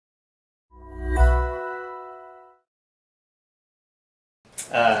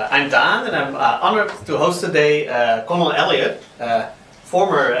I'm Dan, and I'm honored to host today Conal Elliott,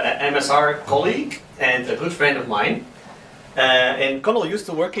 former MSR colleague and a good friend of mine. And Conal used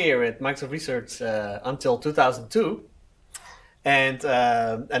to work here at Microsoft Research until 2002, and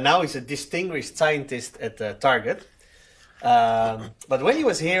now he's a distinguished scientist at Target. But when he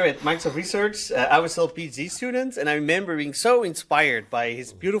was here at Microsoft Research, I was still a PhD student, and I remember being so inspired by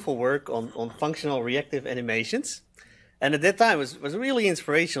his beautiful work on functional reactive animations. And at that time, it was really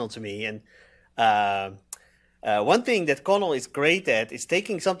inspirational to me. And one thing that Conal is great at is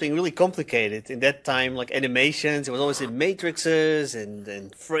taking something really complicated. In that time, like animations, it was always in matrices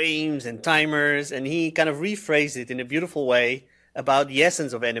and frames and timers. And he kind of rephrased it in a beautiful way about the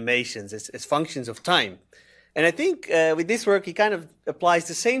essence of animations as functions of time. And I think with this work, he kind of applies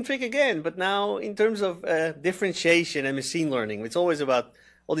the same trick again, but now in terms of differentiation and machine learning. It's always about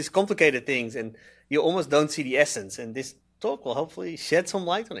all these complicated things, and you almost don't see the essence. And this talk will hopefully shed some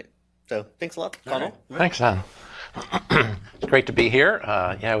light on it. So thanks a lot, Conal. Right. Thanks, Dan. It's great to be here.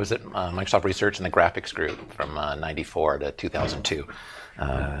 Yeah, I was at Microsoft Research in the graphics group from 94 to 2002.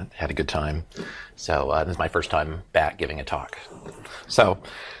 Had a good time. So this is my first time back giving a talk. So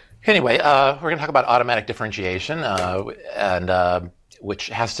anyway, we're going to talk about automatic differentiation, which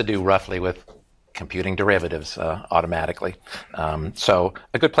has to do roughly with computing derivatives automatically. So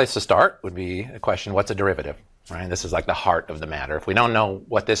a good place to start would be a question, what's a derivative? Right? This is like the heart of the matter. If we don't know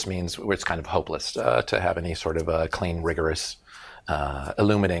what this means, it's kind of hopeless to have any sort of a clean, rigorous,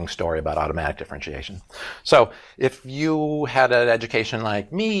 illuminating story about automatic differentiation. So if you had an education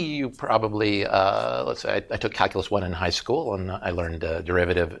like me, you probably, let's say I took Calculus 1 in high school, and I learned a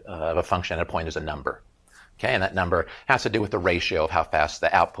derivative of a function at a point is a number. Okay, and that number has to do with the ratio of how fast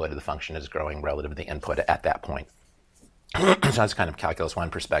the output of the function is growing relative to the input at that point. So that's kind of Calculus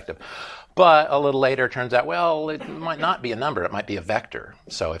 1 perspective. But a little later, it turns out, well, it might not be a number. It might be a vector.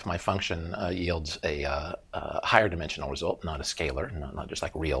 So if my function yields a higher dimensional result, not a scalar, not just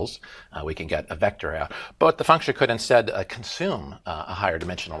like reals, we can get a vector out. But the function could instead consume a higher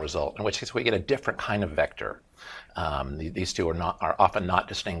dimensional result, in which case we get a different kind of vector. These two are often not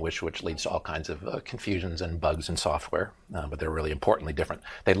distinguished, which leads to all kinds of confusions and bugs in software, but they're really importantly different.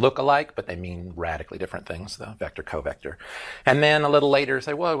 They look alike, but they mean radically different things, the vector, covector. And then a little later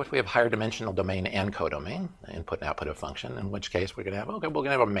say, well, if we have higher dimensional domain and codomain, input and output of function, in which case we're going to have, okay, we're going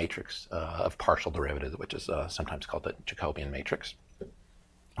to have a matrix of partial derivatives, which is sometimes called the Jacobian matrix.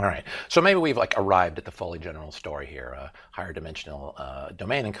 All right, so maybe we've like arrived at the fully general story here, higher dimensional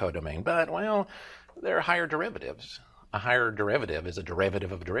domain and codomain, but well, there are higher derivatives. A higher derivative is a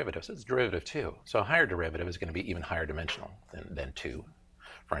derivative of a derivative, so it's derivative 2. So a higher derivative is going to be even higher dimensional than 2,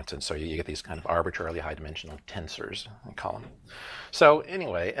 for instance. So you get these kind of arbitrarily high dimensional tensors, I call them. So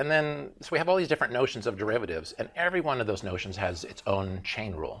anyway, and then so we have all these different notions of derivatives, and every one of those notions has its own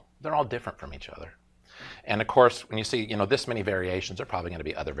chain rule. They're all different from each other. And of course, when you see, this many variations, there are probably going to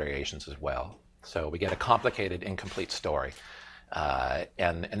be other variations as well. So we get a complicated, incomplete story.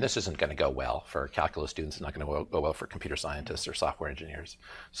 And this isn't going to go well for calculus students. It's not going to go well for computer scientists or software engineers.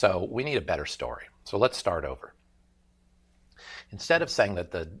 So we need a better story. So let's start over. Instead of saying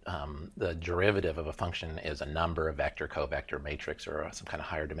that the derivative of a function is a number, a vector, covector, matrix, or some kind of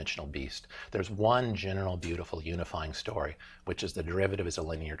higher dimensional beast, there's one general, beautiful, unifying story, which is the derivative is a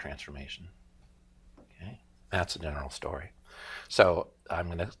linear transformation. Okay? That's a general story. So I'm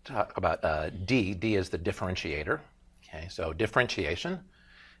going to talk about D. D is the differentiator. Okay, so differentiation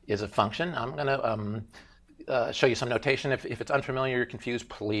is a function. I'm going to show you some notation. If it's unfamiliar, you're confused,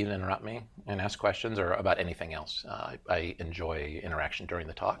 please interrupt me and ask questions or about anything else. I enjoy interaction during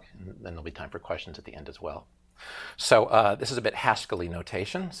the talk, and then there'll be time for questions at the end as well. So this is a bit Haskell-y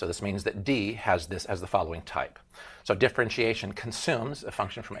notation. So this means that D has this as the following type. So differentiation consumes a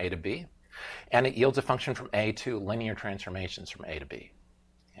function from A to B, and it yields a function from A to linear transformations from A to B.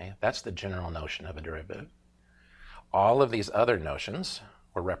 Okay? That's the general notion of a derivative. All of these other notions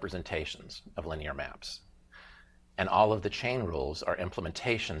were representations of linear maps. And all of the chain rules are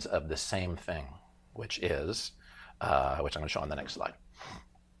implementations of the same thing, which is, which I'm going to show on the next slide.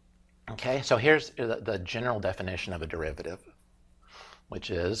 Okay, so here's the general definition of a derivative, which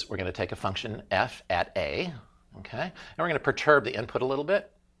is we're going to take a function f at A, okay, and we're going to perturb the input a little bit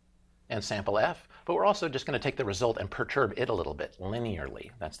and sample f, but we're also just going to take the result and perturb it a little bit linearly.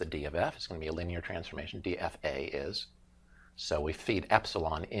 That's the d of f. It's going to be a linear transformation. dfa is. So we feed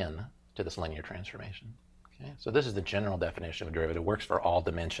epsilon in to this linear transformation. Okay? So this is the general definition of a derivative. It works for all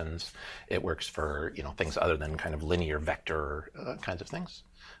dimensions. It works for things other than kind of linear vector kinds of things.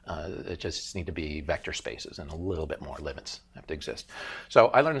 It just need to be vector spaces, and a little bit more limits have to exist. So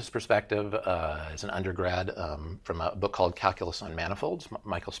I learned this perspective as an undergrad from a book called Calculus on Manifolds,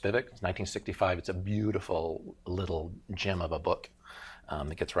 Michael Spivak, 1965. It's a beautiful little gem of a book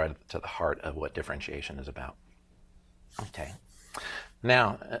that gets right to the heart of what differentiation is about. Okay.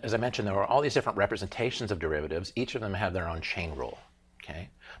 Now, as I mentioned, there are all these different representations of derivatives. Each of them have their own chain rule. Okay?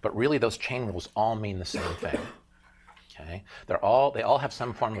 But really, those chain rules all mean the same thing. Okay? They all have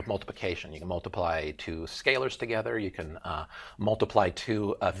some form of multiplication. You can multiply two scalars together. You can multiply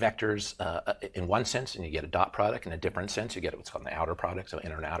two vectors in one sense, and you get a dot product. In a different sense, you get what's called the outer product, so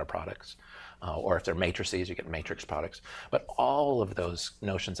inner and outer products. Or if they're matrices, you get matrix products. But all of those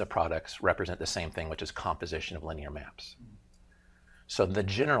notions of products represent the same thing, which is composition of linear maps. So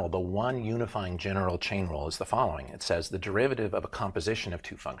the one unifying general chain rule is the following. It says the derivative of a composition of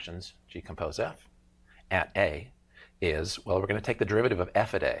two functions, g compose f, at a is, well, we're going to take the derivative of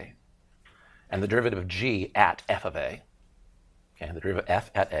f at a and the derivative of g at f of a, okay, the derivative of f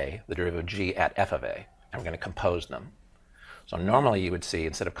at a, the derivative of g at f of a, and we're going to compose them. So normally you would see,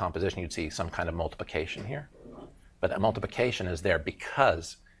 instead of composition, you'd see some kind of multiplication here. But that multiplication is there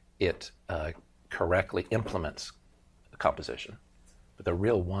because it correctly implements the composition. But the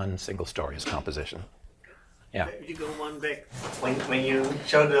real one single story is composition. Yeah. If you go one back, when you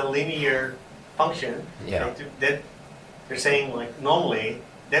show the linear function, yeah, that you're saying like normally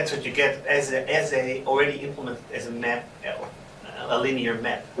that's what you get as a already implemented as a map, a linear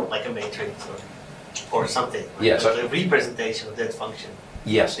map, like a matrix or something. Right? Yeah. So the representation of that function.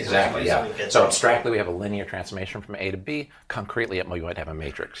 Yes, exactly. Yeah. So abstractly, we have a linear transformation from A to B. Concretely, we might have a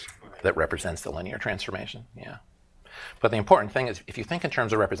matrix that represents the linear transformation. Yeah. But the important thing is, if you think in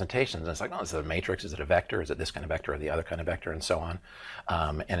terms of representations, it's like, oh, is it a matrix? Is it a vector? Is it this kind of vector or the other kind of vector, and so on?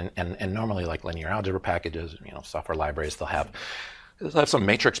 And normally, like linear algebra packages, software libraries, they'll have some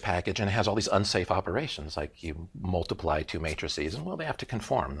matrix package, and it has all these unsafe operations, like you multiply two matrices, and well, they have to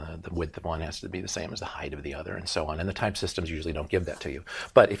conform. The width of one has to be the same as the height of the other, and so on. And the type systems usually don't give that to you.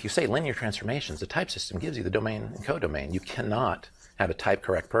 But if you say linear transformations, the type system gives you the domain and codomain. You cannot have a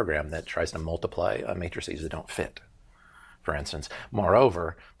type-correct program that tries to multiply matrices that don't fit, for instance.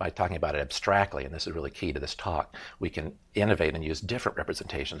 Moreover, by talking about it abstractly, and this is really key to this talk, we can innovate and use different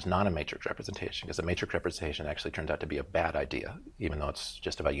representations, not a matrix representation, because a matrix representation actually turns out to be a bad idea, even though it's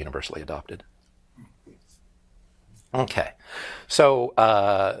just about universally adopted. Okay, so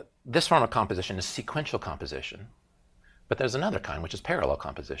this form of composition is sequential composition, but there's another kind, which is parallel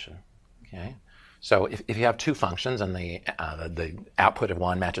composition. Okay. So if you have two functions and the output of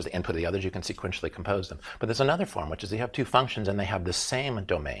one matches the input of the others, you can sequentially compose them. But there's another form, which is you have two functions and they have the same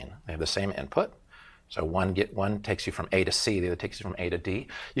domain. They have the same input. So one takes you from A to C, the other takes you from A to D.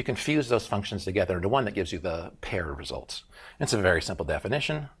 You can fuse those functions together into one that gives you the pair of results. It's a very simple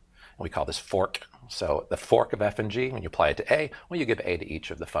definition. We call this fork. So the fork of f and g, when you apply it to A, well, you give A to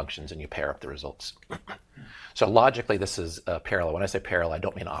each of the functions and you pair up the results. So logically, this is parallel. When I say parallel, I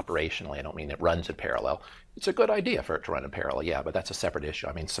don't mean operationally. I don't mean it runs in parallel. It's a good idea for it to run in parallel, yeah, but that's a separate issue.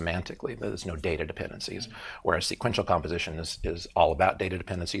 I mean, semantically, there's no data dependencies, whereas sequential composition is all about data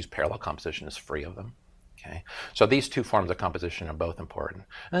dependencies. Parallel composition is free of them. Okay, so these two forms of composition are both important.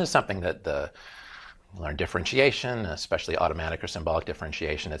 And this is something that learn differentiation, especially automatic or symbolic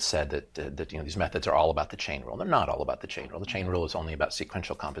differentiation. It's said that these methods are all about the chain rule. They're not all about the chain rule. The chain rule is only about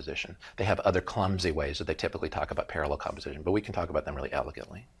sequential composition. They have other clumsy ways that they typically talk about parallel composition, but we can talk about them really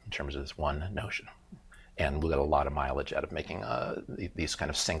elegantly in terms of this one notion. And we'll get a lot of mileage out of making these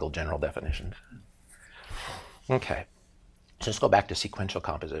kind of single general definitions. Okay. So let's go back to sequential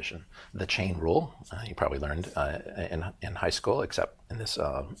composition. The chain rule, you probably learned in high school, except in this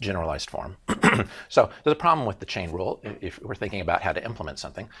generalized form. So there's a problem with the chain rule if we're thinking about how to implement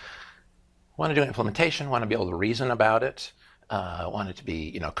something. Want to do an implementation, want to be able to reason about it, want it to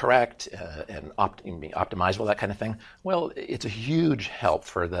be correct and be optimizable, that kind of thing. Well, it's a huge help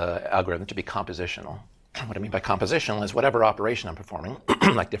for the algorithm to be compositional. What I mean by compositional is whatever operation I'm performing,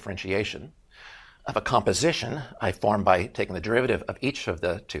 like differentiation, of a composition I form by taking the derivative of each of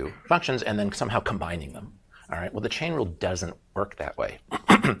the two functions and then somehow combining them. All right, well, the chain rule doesn't work that way.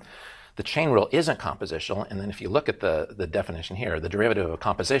 The chain rule isn't compositional, and then if you look at the definition here, the derivative of a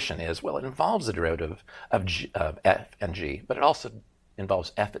composition is, well, it involves the derivative of f and g, but it also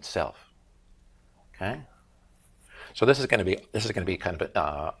involves f itself. Okay? So this is going to be kind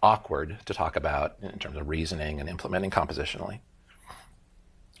of awkward to talk about in terms of reasoning and implementing compositionally.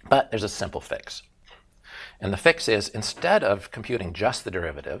 But there's a simple fix. And the fix is, instead of computing just the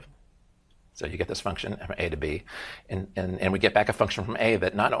derivative, So you get this function from A to B, and we get back a function from A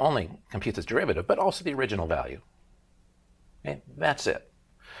that not only computes its derivative, but also the original value. Okay, that's it.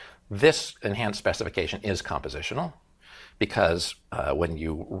 This enhanced specification is compositional because when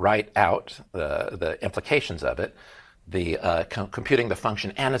you write out the implications of it, the computing the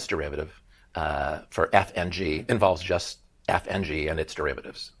function and its derivative for f and g involves just f and g and its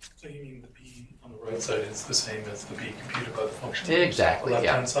derivatives. So you mean the b on the right side is the same as the b computed by the function? Exactly. On the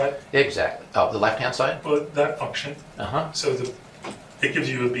left-hand side? Exactly. Oh, the left-hand side? Well, that function. So it gives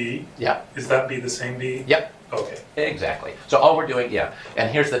you a b. Yeah. Is that b the same b? Yep. Okay. Exactly. So all we're doing,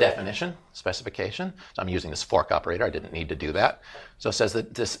 and here's the definition, specification. So I'm using this fork operator. I didn't need to do that. So it says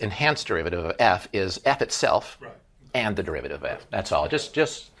that this enhanced derivative of f is f itself and the derivative of f. That's all.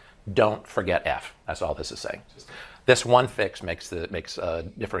 Just don't forget f. That's all this is saying. This one fix makes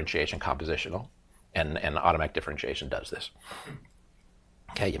differentiation compositional, and automatic differentiation does this.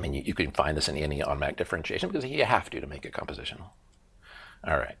 Okay, I mean, you can find this in any automatic differentiation because you have to make it compositional.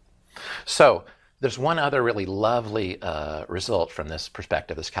 All right. So there's one other really lovely result from this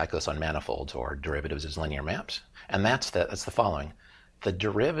perspective, this calculus on manifolds or derivatives as linear maps, and that's the following. The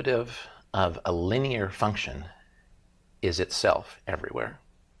derivative of a linear function is itself everywhere.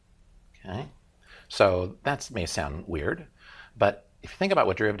 Okay? So that may sound weird, but if you think about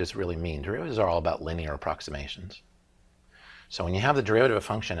what derivatives really mean, derivatives are all about linear approximations. So when you have the derivative of a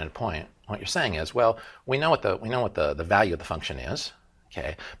function at a point, what you're saying is, well, we know what the value of the function is,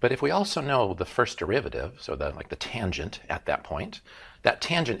 okay? But if we also know the first derivative, so like the tangent at that point, that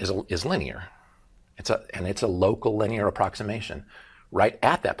tangent is linear. It's a local linear approximation. Right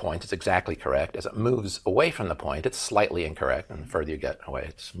at that point, it's exactly correct. As it moves away from the point, it's slightly incorrect, and the further you get away,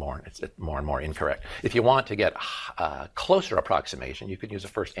 it's more and more incorrect. If you want to get a closer approximation, you could use a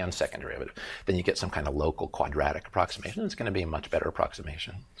first and second derivative. Then you get some kind of local quadratic approximation. It's going to be a much better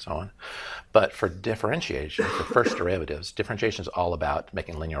approximation, so on. But for differentiation, for first derivatives, differentiation is all about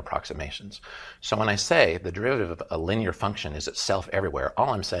making linear approximations. So when I say the derivative of a linear function is itself everywhere,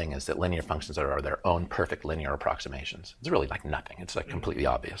 all I'm saying is that linear functions are their own perfect linear approximations. It's really like nothing. It's like completely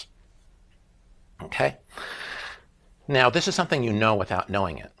obvious. Okay? Now, this is something you know without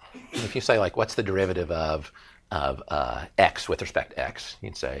knowing it. If you say, like, what's the derivative of x with respect to x?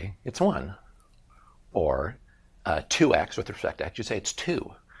 You'd say, it's 1. Or 2x with respect to x, you'd say it's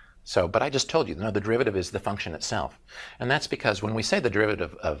 2. So, but I just told you, no, the derivative is the function itself. And that's because when we say the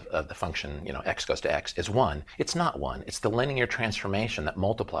derivative of the function, x goes to x is 1, it's not 1. It's the linear transformation that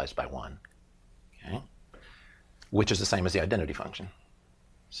multiplies by 1. Okay? Which is the same as the identity function.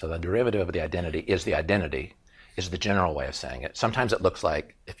 So the derivative of the identity is the general way of saying it. Sometimes it looks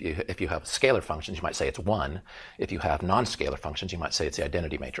like if you have scalar functions, you might say it's 1. If you have non-scalar functions, you might say it's the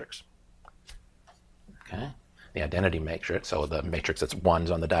identity matrix. Okay? The identity matrix, so the matrix that's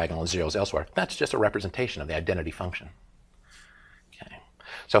 1s on the diagonal and 0s elsewhere, that's just a representation of the identity function. Okay.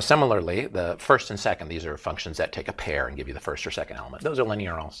 So similarly, the first and second, these are functions that take a pair and give you the first or second element. Those are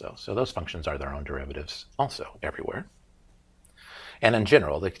linear also. So those functions are their own derivatives also everywhere. And in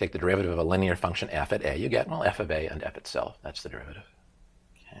general, if you take the derivative of a linear function f at a, you get, well, f of a and f itself. That's the derivative.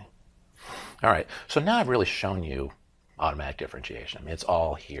 Okay. All right. So now I've really shown you automatic differentiation. I mean, it's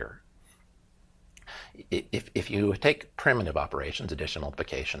all here. If you take primitive operations, addition,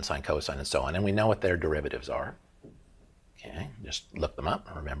 multiplication, sine, cosine, and so on, and we know what their derivatives are, okay, just look them up,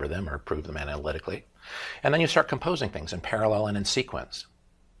 remember them, or prove them analytically. And then you start composing things in parallel and in sequence.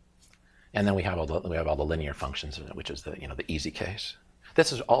 And then we have all the linear functions, which is the easy case.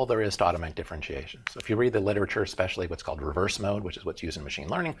 This is all there is to automatic differentiation. So if you read the literature, especially what's called reverse mode, which is what's used in machine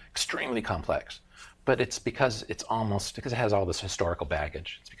learning, extremely complex. But it's because it has all this historical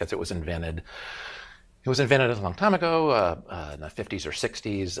baggage. It's because it was invented. It was invented a long time ago, in the 50s or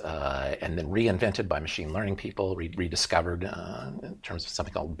 60s, and then reinvented by machine learning people, rediscovered in terms of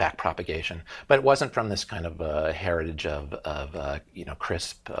something called backpropagation. But it wasn't from this kind of heritage of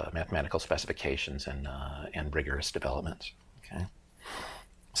crisp mathematical specifications and rigorous developments. Okay.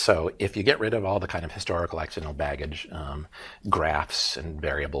 So if you get rid of all the kind of historical accidental baggage, graphs and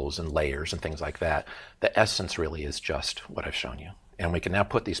variables and layers and things like that, the essence really is just what I've shown you. And we can now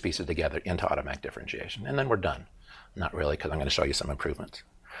put these pieces together into automatic differentiation. And then we're done. Not really, because I'm going to show you some improvements.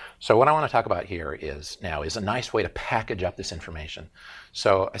 So what I want to talk about here is a nice way to package up this information.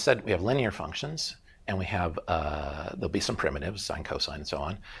 So I said we have linear functions, and we have, there'll be some primitives, sine, cosine, and so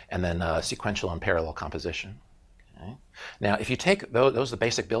on, and then sequential and parallel composition. Okay? Now, if you take those are the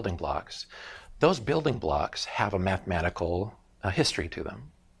basic building blocks. Those building blocks have a mathematical history to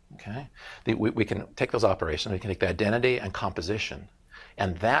them. Okay, we can take those operations. We can take the identity and composition,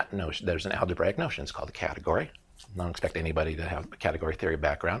 and that notion. There's an algebraic notion. It's called a category. I don't expect anybody to have a category theory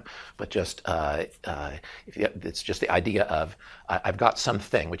background, but just it's just the idea of I've got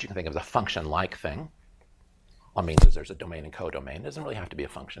something which you can think of as a function-like thing. All it means is there's a domain and codomain. It doesn't really have to be a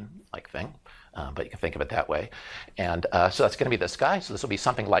function-like thing, but you can think of it that way. And so that's going to be this guy. So this will be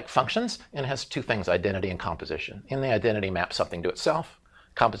something like functions, and it has two things, identity and composition. In the identity, maps something to itself.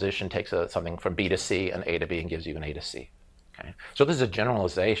 Composition takes something from B to C and A to B and gives you an A to C. Okay? So this is a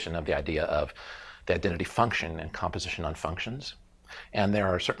generalization of the idea of the identity function and composition on functions. And there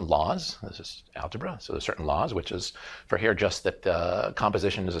are certain laws. This is algebra. So there's certain laws, which is for here just that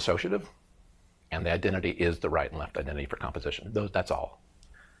composition is associative. And the identity is the right and left identity for composition. That's all.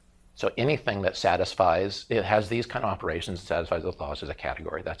 So anything that satisfies, it has these kind of operations, satisfies those laws as a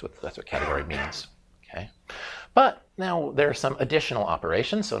category. That's what category means. Okay. But now there are some additional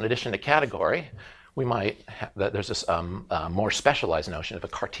operations. So in addition to category, we might have, there's this more specialized notion of a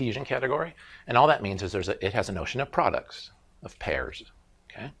Cartesian category. And all that means is it has a notion of products, of pairs.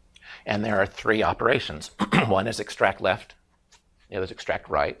 Okay. And there are three operations. One is extract left. The other is extract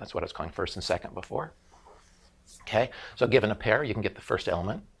right. That's what I was calling first and second before. Okay, so given a pair, you can get the first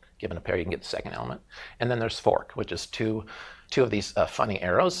element. Given a pair, you can get the second element. And then there's fork, which is two of these funny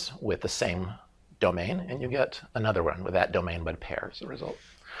arrows with the same domain, and you get another one with that domain but a pair as a result.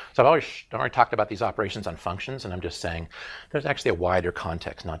 So I've already talked about these operations on functions, and I'm just saying there's actually a wider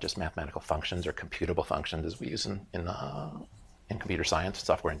context, not just mathematical functions or computable functions as we use in computer science and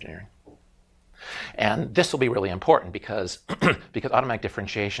software engineering. And this will be really important because automatic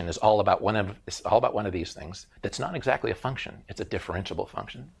differentiation is all about one of these things that's not exactly a function. It's a differentiable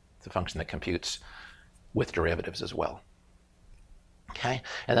function. It's a function that computes with derivatives as well. Okay,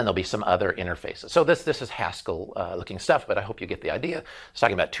 and then there'll be some other interfaces. So this is Haskell looking stuff, but I hope you get the idea. It's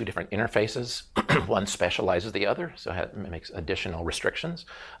talking about two different interfaces. One specializes the other, so it makes additional restrictions,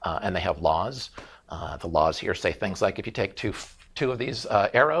 and they have laws. The laws here say things like if you take two of these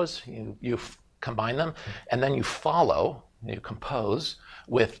arrows, you combine them, and then you compose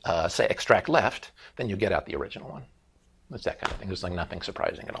with, say, extract left, then you get out the original one. It's that kind of thing. There's like nothing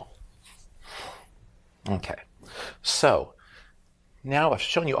surprising at all. Okay, so now I've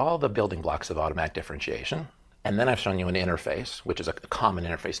shown you all the building blocks of automatic differentiation, and then I've shown you an interface, which is a common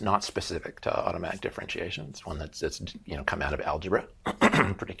interface, not specific to automatic differentiation. It's one that's come out of algebra,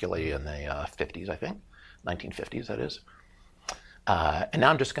 particularly in the 50s, I think, 1950s, that is. And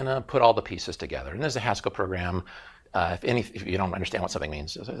now I'm just going to put all the pieces together. And there's a Haskell program. If you don't understand what something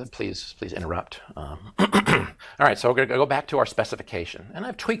means, please interrupt. All right, so we're going to go back to our specification. And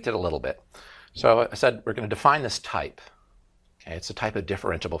I've tweaked it a little bit. So I said we're going to define this type. Okay, it's a type of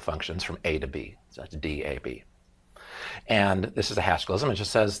differentiable functions from A to B. So that's DAB. And this is a Haskellism. It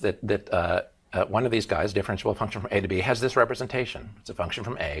just says that one of these guys, differentiable function from A to B, has this representation. It's a function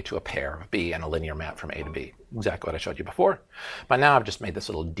from A to a pair of B and a linear map from A to B. Exactly what I showed you before. But now I've just made this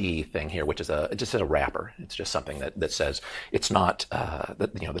little D thing here, which is just a wrapper. It's just something that says it's not,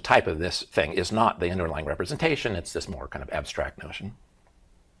 the type of this thing is not the underlying representation. It's this more kind of abstract notion.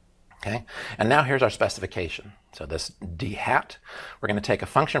 Okay, and now here's our specification. So this D hat, we're going to take a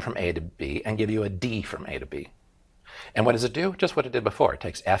function from A to B and give you a D from A to B. And what does it do? Just what it did before. It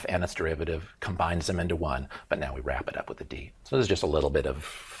takes f and its derivative, combines them into one, but now we wrap it up with a D. So this is just a little bit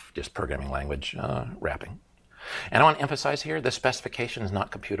of just programming language wrapping. And I want to emphasize here, the specification is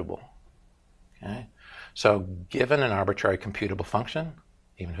not computable. Okay? So given an arbitrary computable function,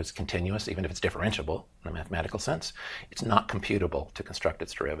 even if it's continuous, even if it's differentiable in a mathematical sense, it's not computable to construct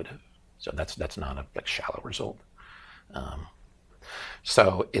its derivative. So that's not a shallow result.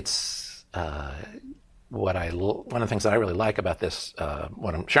 So it's one of the things that I really like about this,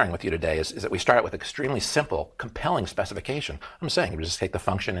 what I'm sharing with you today, is that we start with extremely simple, compelling specification. I'm saying we just take the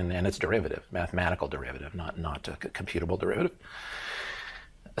function and its derivative, mathematical derivative, not a computable derivative.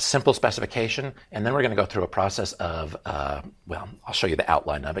 A simple specification, and then we're going to go through a process of, well, I'll show you the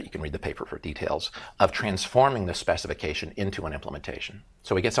outline of it. You can read the paper for details, of transforming the specification into an implementation.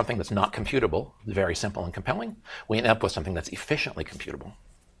 So we get something that's not computable, very simple and compelling. We end up with something that's efficiently computable.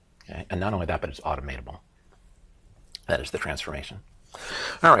 Okay? And not only that, but it's automatable. That is the transformation.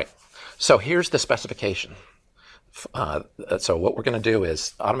 All right, so here's the specification. So what we're going to do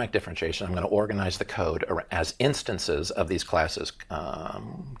is automatic differentiation. I'm going to organize the code as instances of these classes,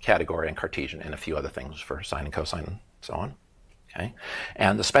 category and Cartesian, and a few other things for sine and cosine and so on. Okay,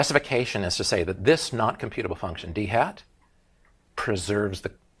 and the specification is to say that this not computable function d hat preserves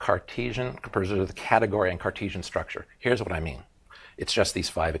the category and Cartesian structure. Here's what I mean. It's just these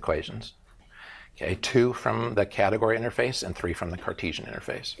 5 equations. Okay, 2 from the category interface and 3 from the Cartesian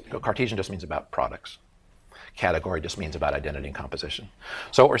interface. So Cartesian just means about products. Category just means about identity and composition.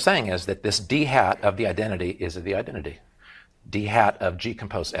 So what we're saying is that this d hat of the identity is the identity. D hat of G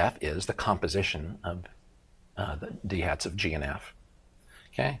composed F is the composition of the d hats of G and F.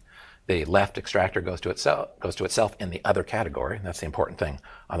 Okay? The left extractor goes to itself in the other category. That's the important thing.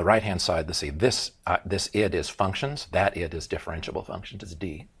 On the right-hand side, let's see, this id is functions. That id is differentiable functions. It's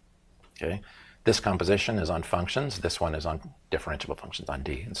D. Okay? This composition is on functions. This one is on differentiable functions on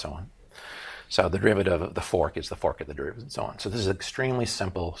D, and so on. So the derivative of the fork is the fork of the derivative, and so on. So this is an extremely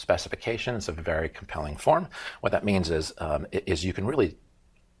simple specification. It's a very compelling form. What that means is you can really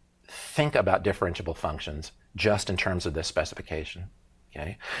think about differentiable functions just in terms of this specification.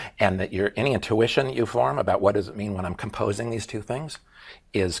 Okay? And that any intuition you form about what does it mean when I'm composing these two things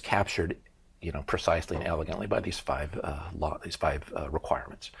is captured, precisely and elegantly by these five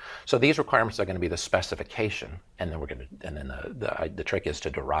requirements. So these requirements are going to be the specification, and then the trick is to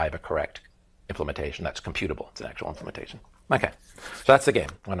derive a correct implementation that's computable. It's an actual implementation. Okay, so that's the game.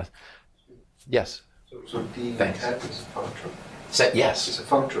 Yes. So D hat is a functor. Yes. It's a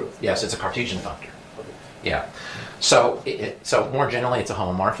functor. Yes, it's a Cartesian functor. Okay. Yeah. So so more generally, it's a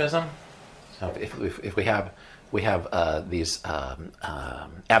homomorphism. So if we have these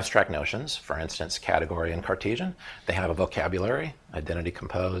abstract notions, for instance, category and Cartesian, they have a vocabulary: identity,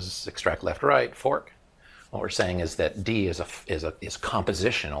 compose, extract, left, right, fork. What we're saying is that D is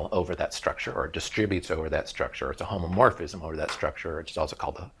compositional over that structure, or distributes over that structure. It's a homomorphism over that structure. It's also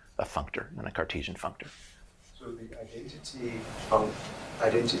called a functor, and a Cartesian functor. So the identity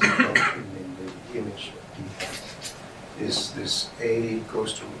function in the image of D is this A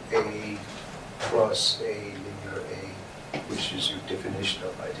goes to A plus A linear A, which is your definition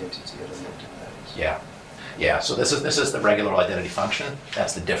of identity element in that. Yeah. Yeah, so this is the regular identity function.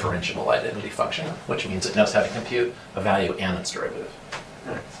 That's the differentiable identity function, which means it knows how to compute a value and its derivative.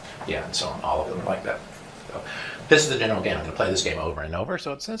 Yeah, and so on. All of them are like that. So this is the general game. I'm going to play this game over and over,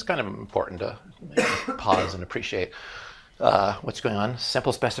 so it's kind of important to pause and appreciate what's going on.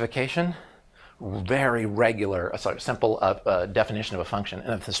 Simple specification, very regular, simple definition of a function,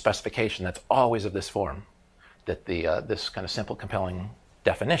 and of the specification that's always of this form. That this kind of simple, compelling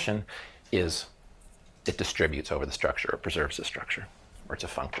definition is it distributes over the structure, or preserves the structure, or it's a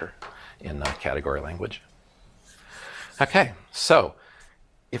functor in the category language. Okay, so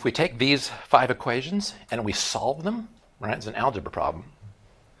if we take these 5 equations and we solve them, right, it's an algebra problem.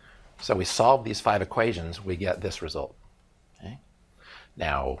 So we solve these 5 equations, we get this result. Okay?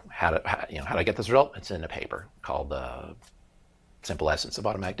 Now, how do I get this result? It's in a paper called Simple Essence of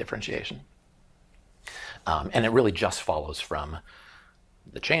Automatic Differentiation. And it really just follows from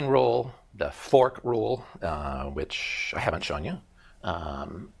the chain rule, the fork rule, which I haven't shown you,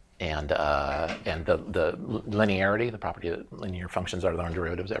 and the linearity, the property that linear functions are their own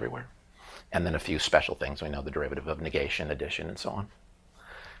derivatives everywhere, and then a few special things. We know the derivative of negation, addition, and so on.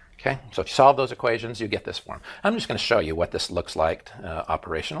 Okay, so if you solve those equations, you get this form. I'm just going to show you what this looks like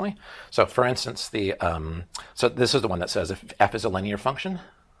operationally. So, for instance, so this is the one that says if f is a linear function,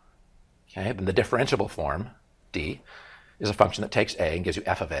 okay, then the differentiable form d is a function that takes a and gives you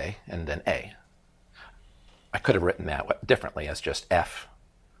f of a and then a. I could have written that differently as just f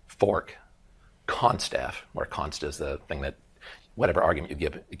fork const f, where const is the thing that whatever argument you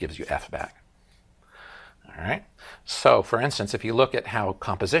give, it gives you f back. All right. So, for instance, if you look at how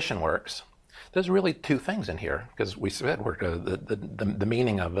composition works, there's really 2 things in here, because we said the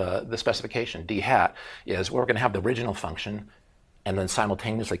meaning of the specification d hat is we're going to have the original function and then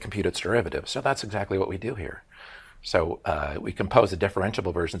simultaneously compute its derivative. So that's exactly what we do here. So we compose the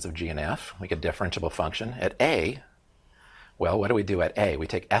differentiable versions of g and f. We get a differentiable function at a. Well, what do we do at a? We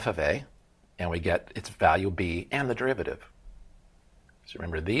take f of a, and we get its value b and the derivative. So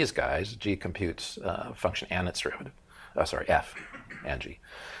remember these guys, g computes function and its derivative. F and g.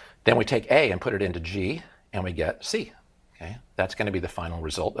 Then we take a and put it into g, and we get c. Okay? That's going to be the final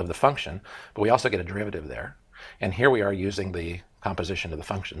result of the function, but we also get a derivative there. And here we are using the composition of the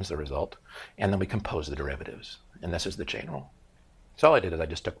functions, the result, and then we compose the derivatives. And this is the chain rule. So all I did is I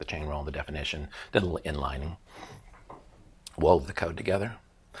just took the chain rule and the definition, did a little inlining, wove the code together.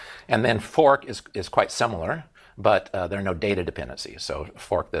 And then fork is quite similar, but there are no data dependencies. So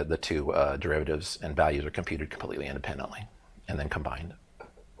fork, the 2 derivatives and values are computed completely independently and then combined.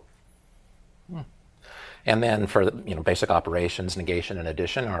 And then for basic operations, negation and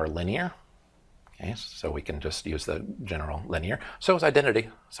addition are linear. Okay, so we can just use the general linear. So is identity.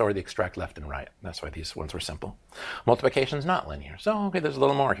 So are the extract left and right. That's why these ones were simple. Multiplication is not linear. So, okay, there's a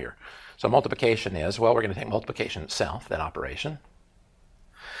little more here. So multiplication is, well, we're going to take multiplication itself, that operation.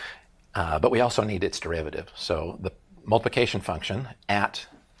 But we also need its derivative. So the multiplication function at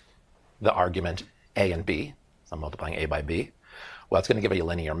the argument a and b, So I'm multiplying A by B. Well, it's going to give you a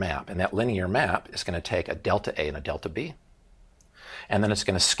linear map. And that linear map is going to take a delta A and a delta B. And then it's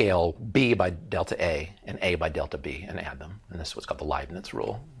going to scale B by delta A and A by delta B and add them. And this is what's called the Leibniz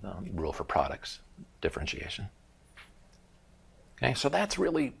rule, the rule for products differentiation. Okay, so that's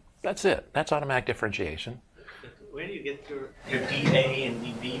it. That's automatic differentiation. Where do you get your DA and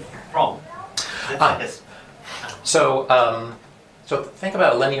DB from? So think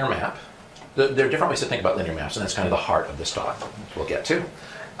about a linear map. There are different ways to think about linear maps, and that's kind of the heart of this talk, which we'll get to.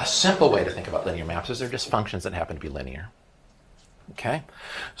 A simple way to think about linear maps is they're just functions that happen to be linear. Okay?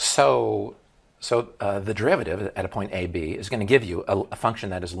 So the derivative at a point A, B is going to give you a function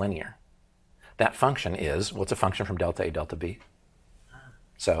that is linear. That function is, what's a function from delta A, delta B?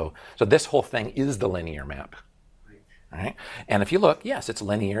 So this whole thing is the linear map. All right? And if you look, yes, it's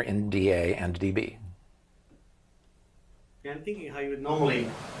linear in dA and dB. Yeah, I'm thinking how you would normally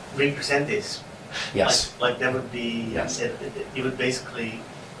represent this. Yes. Like there would be, yes. You would basically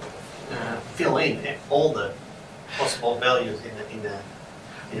fill in all the possible values in the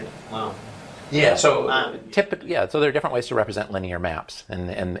well. Yeah. So typically, so there are different ways to represent linear maps, and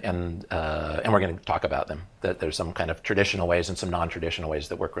we're going to talk about them. That there's some kind of traditional ways and some non-traditional ways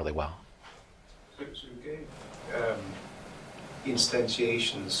that work really well. So you gave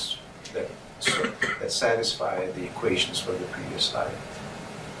instantiations that satisfy the equations from the previous slide.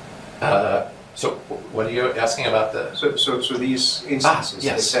 So what are you asking about the? So these instances,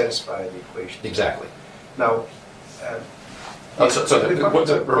 yes. they satisfy the equation. Exactly. Now.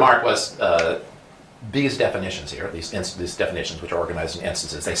 The remark was these definitions here, these definitions which are organized in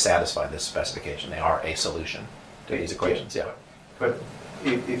instances, they satisfy this specification. They are a solution to these equations. Yeah. But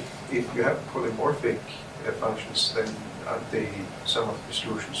if you have polymorphic functions, then aren't some of the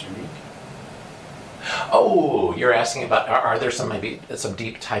solutions unique? Oh, you're asking about are there maybe some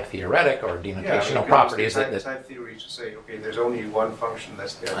deep type theoretic or denotational properties that type theory to say, okay, there's only one function,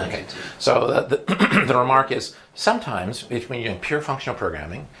 that's the identity. Okay. So the remark is sometimes when you're doing pure functional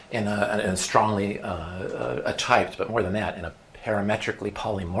programming in a strongly typed, but more than that, in a parametrically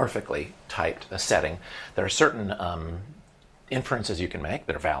polymorphically typed setting, there are certain inferences you can make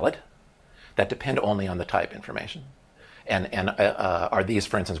that are valid that depend only on the type information. And are these,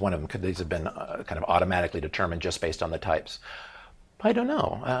 for instance, one of them? Could these have been kind of automatically determined just based on the types? I don't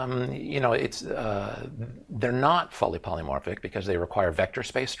know. They're not fully polymorphic because they require vector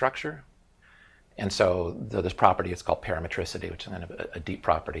space structure. And so this property is called parametricity, which is kind of a deep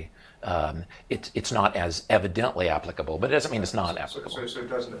property. It's not as evidently applicable, but it doesn't mean it's not applicable. So it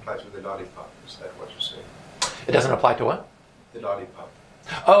doesn't apply to the lollipop, is that what you're saying? It doesn't apply to what? The lollipop.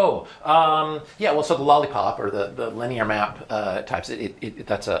 Oh, yeah. Well, so the lollipop or the linear map types,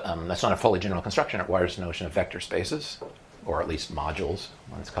 that's not a fully general construction. It requires the notion of vector spaces, or at least modules.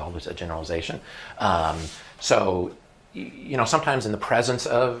 What it's called is a generalization. So, sometimes in the presence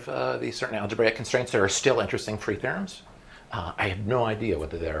of these certain algebraic constraints, there are still interesting free theorems. I have no idea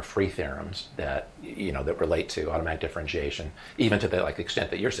whether there are free theorems that that relate to automatic differentiation, even to the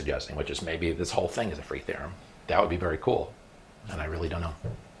extent that you're suggesting, which is maybe this whole thing is a free theorem. That would be very cool. And I really don't know.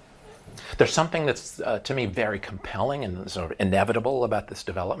 There's something that's, to me, very compelling and sort of inevitable about this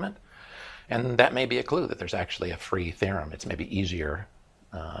development. And that may be a clue that there's actually a free theorem. It's maybe easier,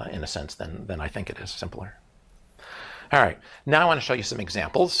 in a sense, than I think it is, simpler. All right. Now I want to show you some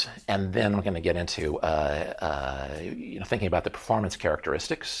examples, and then we're going to get into thinking about the performance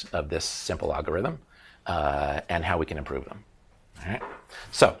characteristics of this simple algorithm and how we can improve them. All right.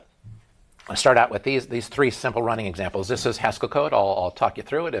 So I'll start out with these three simple running examples. This is Haskell code. I'll talk you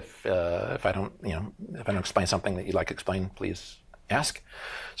through it. If I don't explain something that you'd like to explain, please ask.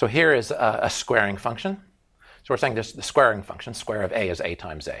 So here is a squaring function. So we're saying this the squaring function, square of a is a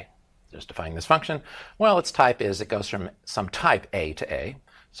times a. Just defining this function. Well, its type is it goes from some type a to a.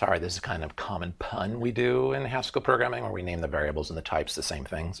 Sorry, this is kind of common pun we do in Haskell programming where we name the variables and the types the same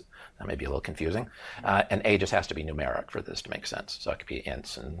things. That may be a little confusing. And a just has to be numeric for this to make sense. So it could be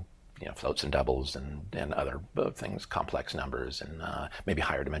ints and floats and doubles and other things, complex numbers and maybe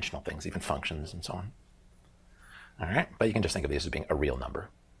higher dimensional things, even functions and so on. All right, but you can just think of these as being a real number,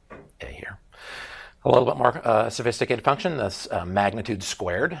 a here. A little bit more sophisticated function, that's magnitude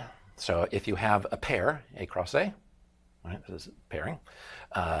squared. So if you have a pair, a cross a, right, this is pairing,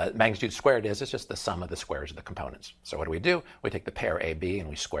 magnitude squared it's just the sum of the squares of the components. So what do? We take the pair AB and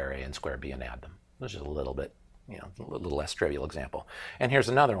we square A and square B and add them. This is a little bit, a little less trivial example. And here's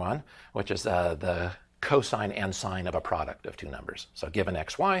another one, which is the cosine and sine of a product of two numbers. So given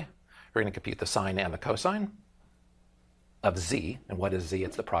x, y, we're going to compute the sine and the cosine of z. And what is z?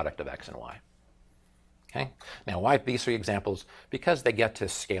 It's the product of x and y. Okay. Now, why these three examples? Because they get to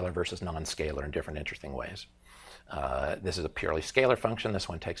scalar versus non-scalar in different interesting ways. This is a purely scalar function. This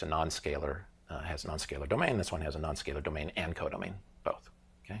one takes a non-scalar, has a non-scalar domain. This one has a non-scalar domain and codomain, both.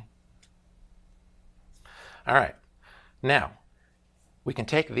 Okay. All right. Now, we can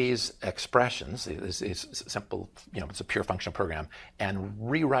take these expressions, these simple, it's a pure functional program, and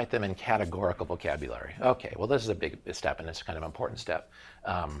rewrite them in categorical vocabulary. Okay, well, this is a big step, and it's kind of an important step.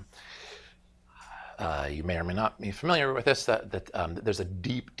 You may or may not be familiar with this, that there's a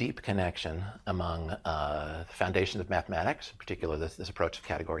deep, deep connection among the foundations of mathematics, in particular this approach of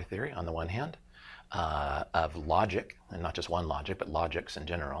category theory on the one hand, of logic, and not just one logic, but logics in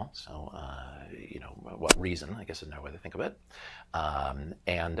general. So, what reason, I guess is another way to think of it,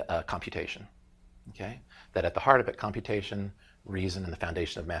 and computation. Okay, that at the heart of it, computation, reason, and the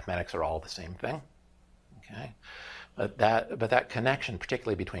foundation of mathematics are all the same thing. Okay, but that connection,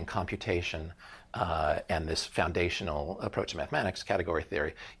 particularly between computation and this foundational approach to mathematics, category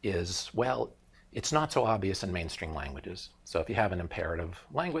theory, is, well, it's not so obvious in mainstream languages. So if you have an imperative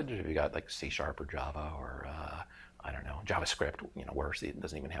language, if you got like C# or Java or I don't know, JavaScript, worse, it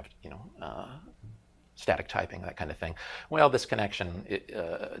doesn't even have static typing, that kind of thing. Well, this connection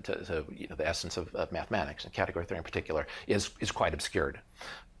to the essence of mathematics and category theory in particular is quite obscured.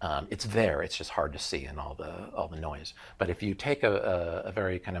 It's there. It's just hard to see in all the noise. But if you take a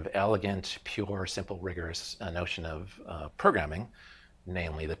very kind of elegant, pure, simple, rigorous notion of programming,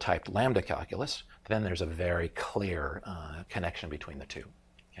 namely the typed lambda calculus, then there's a very clear connection between the two.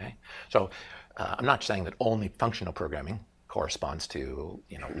 Okay, so I'm not saying that only functional programming corresponds to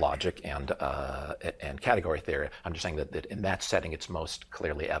logic and category theory. I'm just saying that in that setting it's most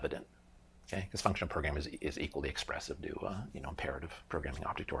clearly evident. Okay, because functional programming is equally expressive to imperative programming,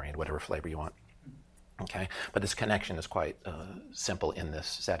 object-oriented, whatever flavor you want. Okay, but this connection is quite simple in this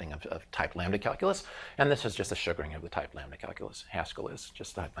setting of typed lambda calculus, and this is just a sugaring of the typed lambda calculus. Haskell is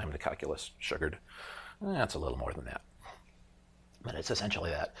just typed lambda calculus sugared. That's a little more than that, but it's essentially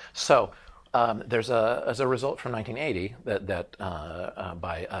that. So there's a result from 1980 that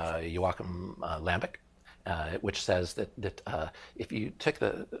by Joachim Lambic, which says that if you take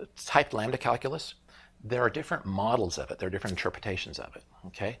the typed lambda calculus, there are different models of it. There are different interpretations of it.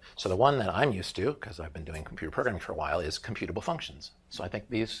 Okay, so the one that I'm used to, because I've been doing computer programming for a while, is computable functions. So I think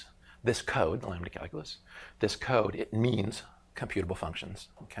this code, the lambda calculus, this code, it means computable functions.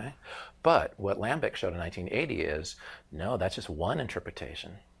 Okay, but what Lambic showed in 1980 is no, that's just one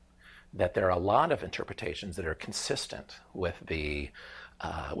interpretation. That there are a lot of interpretations that are consistent with the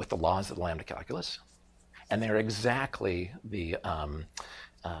laws of the lambda calculus, and they're exactly the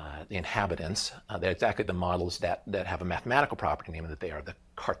inhabitants, they're exactly the models that have a mathematical property, namely that they are the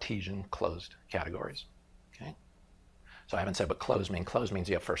Cartesian closed categories. Okay, so I haven't said what closed means. Closed means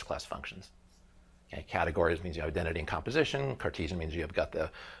you have first-class functions. Okay, categories means you have identity and composition. Cartesian means you have got the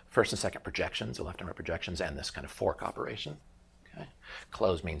first and second projections, the left and right projections, and this kind of fork operation. Okay,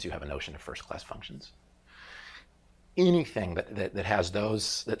 closed means you have a notion of first-class functions. Anything that has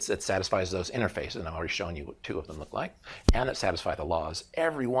those, that satisfies those interfaces, and I've already shown you what two of them look like, and that satisfy the laws,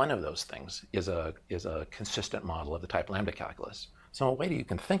 every one of those things is a consistent model of the type lambda calculus. So a way that you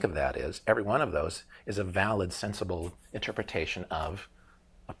can think of that is every one of those is a valid, sensible interpretation of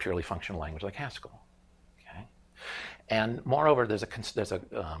a purely functional language like Haskell. Okay, and moreover,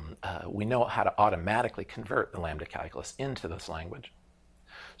 we know how to automatically convert the lambda calculus into this language.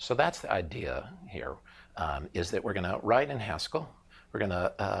 So that's the idea here. Is that we're going to write in Haskell, we're going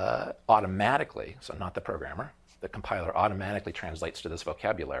to automatically, so not the programmer, the compiler automatically translates to this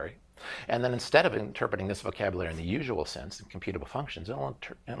vocabulary. And then instead of interpreting this vocabulary in the usual sense, in computable functions, it'll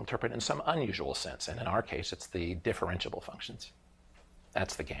interpret it in some unusual sense. And in our case, it's the differentiable functions.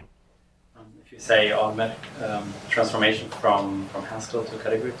 That's the game. If you say automatic transformation from Haskell to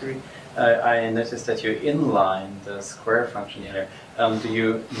category theory, I noticed that you inline the square function here. Do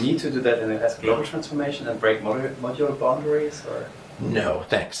you need to do that in as a global transformation and break modular boundaries, or? No,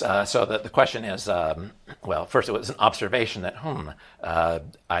 thanks. So the question is, well, first it was an observation that,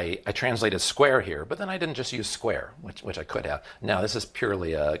 I translated square here, but then I didn't just use square, which I could have. Now this is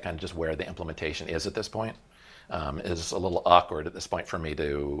purely kind of just where the implementation is at this point. Is a little awkward at this point for me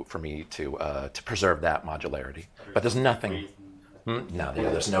to preserve that modularity. But there's nothing. No,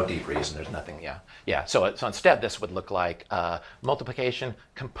 there's no deep reason. There's nothing. Yeah. So instead, this would look like multiplication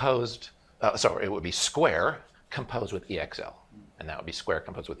composed. It would be square composed with EXL, and that would be square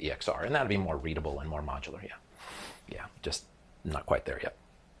composed with EXR, and that would be more readable and more modular. Yeah. Just not quite there yet.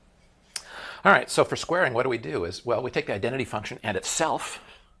 All right. So for squaring, what do we do? We take the identity function and itself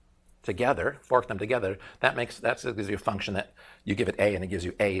together, fork them together. That gives you a function that you give it a, and it gives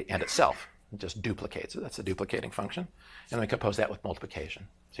you a and itself. it just duplicates it. That's a duplicating function. And we compose that with multiplication.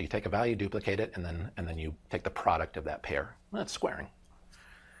 So you take a value, duplicate it, and then you take the product of that pair. That's squaring.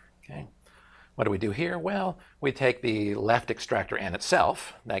 Okay. What do we do here? Well, we take the left extractor and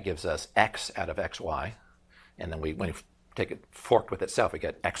itself. That gives us x out of xy. And then when we take it forked with itself, we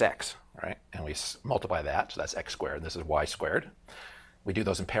get xx, right? And we multiply that, so that's x squared. This is y squared. We do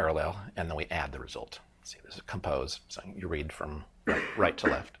those in parallel, and then we add the result. See, this is compose, so you read from right to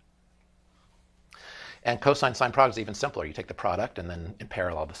left. And cosine sine product is even simpler. You take the product, and then in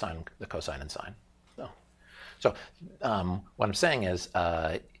parallel, the cosine and sine. So what I'm saying is,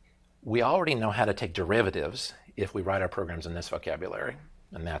 we already know how to take derivatives if we write our programs in this vocabulary,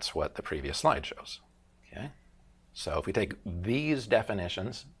 and that's what the previous slide shows. Okay? So if we take these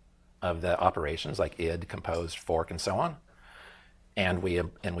definitions of the operations like id, compose, fork, and so on, and we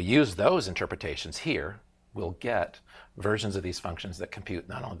use those interpretations here, we'll get versions of these functions that compute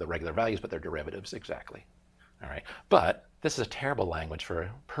not only the regular values, but their derivatives exactly. All right? But this is a terrible language for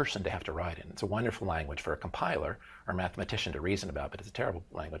a person to have to write in. It's a wonderful language for a compiler or a mathematician to reason about, but it's a terrible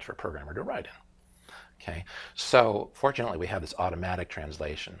language for a programmer to write in. Okay? So fortunately, we have this automatic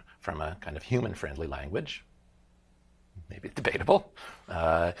translation from a kind of human-friendly language, maybe debatable,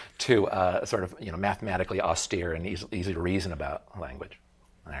 to sort of mathematically austere and easy to reason about language.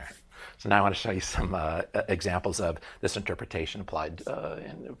 All right. So now I want to show you some examples of this interpretation applied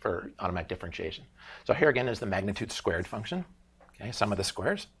for automatic differentiation. So here again is the magnitude squared function, okay, sum of the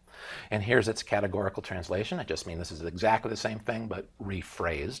squares. And here's its categorical translation. I just mean this is exactly the same thing but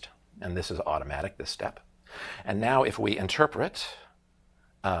rephrased. And this is automatic, this step. And now if we interpret,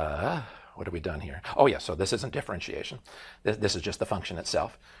 what have we done here? Oh yeah, so this isn't differentiation. This is just the function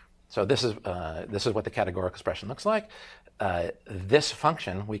itself. So this is what the categorical expression looks like. This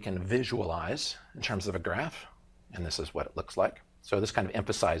function we can visualize in terms of a graph, and this is what it looks like. So this kind of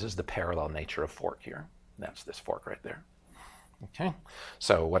emphasizes the parallel nature of fork here. That's this fork right there. Okay.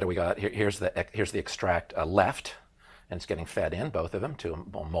 So what do we got? Here's the extract left, and it's getting fed in, both of them, to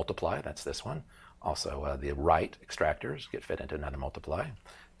multiply. That's this one. Also, the right extractors get fed into another multiply.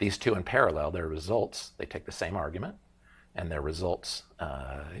 These two in parallel, their results, they take the same argument, and their results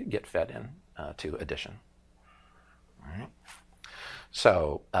get fed in to addition. All right.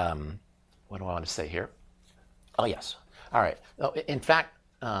 So what do I want to say here? Oh, yes. All right. In fact,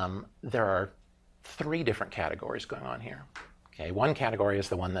 there are 3 different categories going on here. Okay. One category is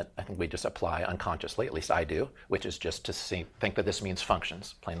the one that I think we just apply unconsciously, at least I do, which is just to think that this means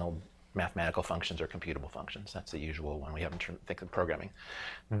functions, plain old mathematical functions or computable functions. That's the usual one we have in think of programming.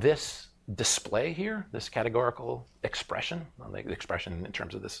 This display here, this categorical expression, the expression in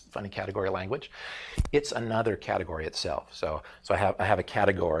terms of this funny category language, it's another category itself. So I have a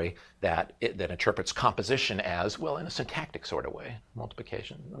category that interprets composition as, well, in a syntactic sort of way,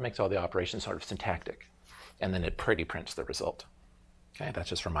 multiplication. It makes all the operations sort of syntactic. And then it pretty prints the result. Okay, that's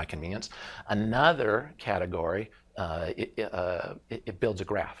just for my convenience. Another category, it builds a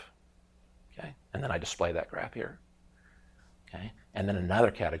graph. Okay, and then I display that graph here. Okay, and then another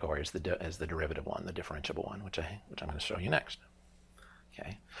category is the derivative one, the differentiable one, which I'm going to show you next.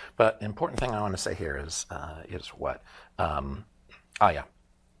 Okay, but the important thing I want to say here is what? Yeah,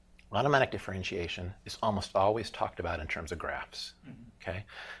 automatic differentiation is almost always talked about in terms of graphs. Okay,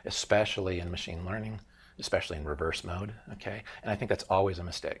 especially in machine learning, especially in reverse mode. Okay, and I think that's always a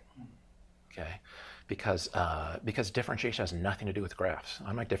mistake. Okay. Because differentiation has nothing to do with graphs.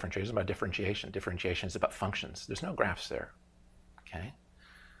 Unlike differentiation, it's about differentiation. Differentiation is about functions. There's no graphs there. Okay?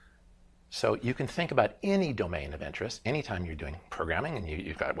 So you can think about any domain of interest anytime you're doing programming and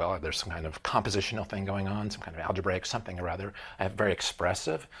you've got, well, there's some kind of compositional thing going on, some kind of algebraic something or other. I have very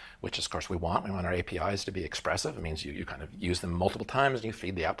expressive, which of course we want. We want our APIs to be expressive. It means you kind of use them multiple times and you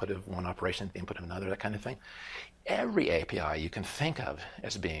feed the output of one operation to the input of another, that kind of thing. Every API you can think of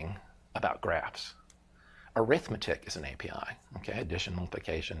as being about graphs. Arithmetic is an API, okay? Addition,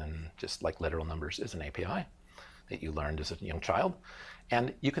 multiplication, and just like literal numbers is an API that you learned as a young child.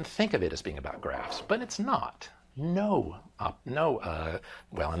 And you can think of it as being about graphs, but it's not. Well,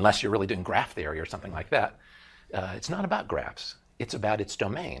 unless you're really doing graph theory or something like that, it's not about graphs. It's about its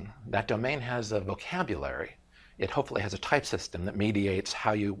domain. That domain has a vocabulary. It hopefully has a type system that mediates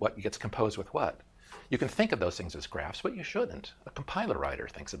what gets composed with what. You can think of those things as graphs, but you shouldn't. A compiler writer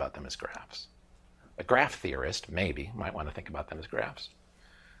thinks about them as graphs. A graph theorist, maybe, might want to think about them as graphs.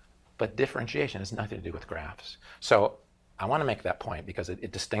 But differentiation has nothing to do with graphs. So I want to make that point because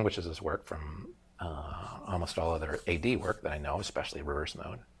it distinguishes this work from almost all other AD work that I know, especially reverse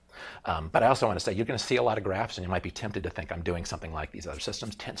mode. But I also want to say you're going to see a lot of graphs, and you might be tempted to think I'm doing something like these other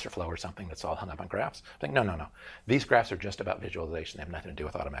systems, TensorFlow or something that's all hung up on graphs. Think, no, no, no. These graphs are just about visualization. They have nothing to do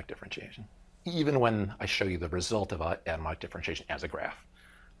with automatic differentiation. Even when I show you the result of automatic differentiation as a graph,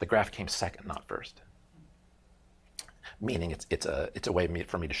 the graph came second, not first. Meaning it's a way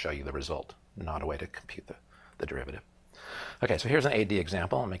for me to show you the result, not a way to compute the derivative. Okay, so here's an AD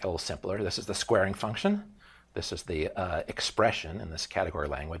example. I'll make it a little simpler. This is the squaring function. This is the expression in this category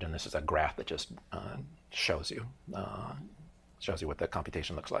language, and this is a graph that just shows you what the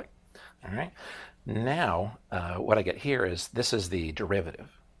computation looks like. All right. Now, what I get here is this is the derivative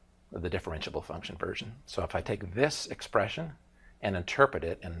of the differentiable function version. So if I take this expression and interpret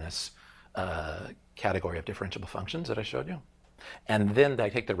it in this category of differentiable functions that I showed you, and then I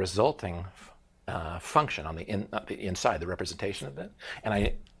take the resulting function on the inside, the representation of it, and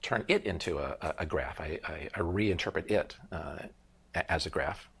I turn it into a graph. I reinterpret it as a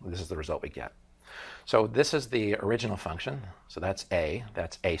graph. This is the result we get. So this is the original function. So that's a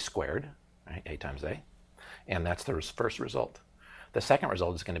squared, right? A times a. And that's the first result. The second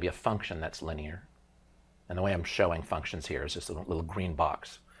result is going to be a function that's linear. And the way I'm showing functions here is just a little green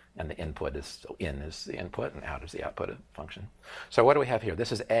box. And the input is, so in is the input and out is the output of the function. So what do we have here?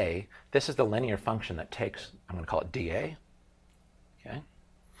 This is a. This is the linear function that takes, I'm going to call it dA. Okay.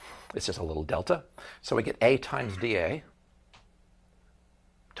 It's just a little delta. So we get a times dA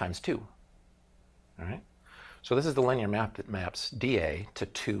times 2. All right. So this is the linear map that maps dA to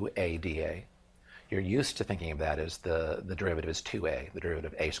 2a dA. You're used to thinking of that as the derivative is 2a. The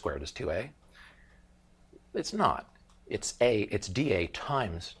derivative of a squared is 2a. It's not. It's dA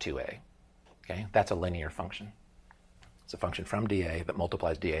times 2a. Okay, that's a linear function. It's a function from dA that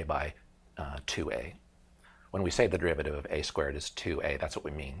multiplies dA by 2a. When we say the derivative of a squared is 2a, that's what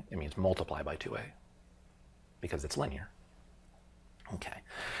we mean. It means multiply by 2a because it's linear. Okay,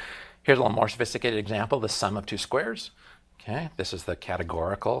 here's a little more sophisticated example, the sum of two squares. Okay, this is the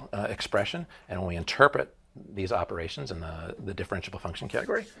categorical expression, and when we interpret these operations in the differentiable function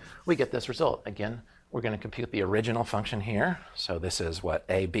category, we get this result. Again, we're going to compute the original function here. So this is what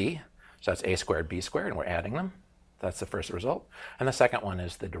AB, so that's a squared b squared, and we're adding them. That's the first result. And the second one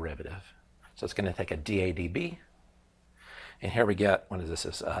is the derivative. So it's going to take a dA dB. And here we get, what is this?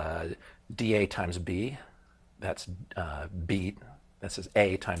 Is dA times b. That's b. This is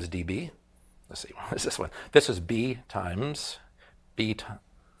a times dB. Let's see, what is this one? This is b times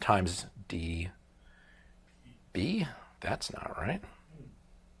dB. That's not right.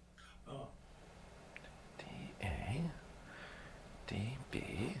 dA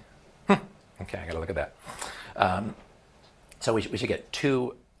dB. Okay, I got to look at that. So we should get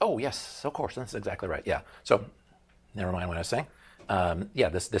 2. Oh, yes, of course, that's exactly right. Yeah. So never mind what I was saying. Yeah,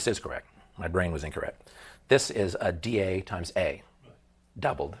 this is correct. My brain was incorrect. This is a dA times a,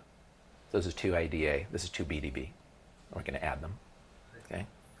 doubled. So this is 2a dA. This is 2b dB. We're going to add them. Okay,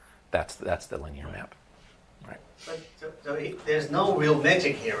 that's the linear map. Right. But so there's no real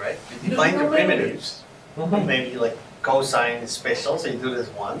magic here, right? You define the primitives. Maybe like cosine is special, so you do this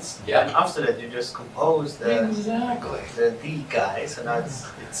once. Yeah. And after that, you just compose the D guys, and that's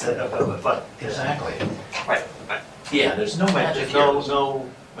but Exactly. right. Yeah, there's no magic here. No.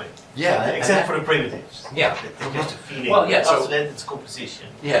 Yeah, except for the primitives. Yeah. They're just a feeding. Well, yeah, so after that, it's composition.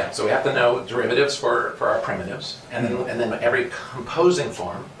 Yeah, so we have to know derivatives for our primitives, and then every composing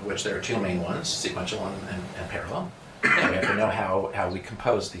form, of which there are two main ones, sequential and parallel. Yeah, we have to know how we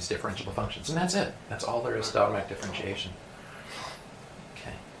compose these differentiable functions, and that's it. That's all there is to automatic differentiation.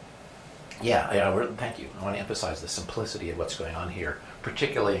 Okay. Yeah, thank you. I want to emphasize the simplicity of what's going on here,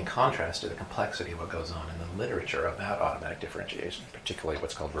 particularly in contrast to the complexity of what goes on in the literature about automatic differentiation, particularly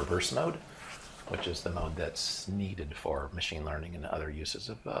what's called reverse mode, which is the mode that's needed for machine learning and other uses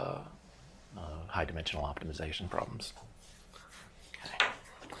of high-dimensional optimization problems. Okay.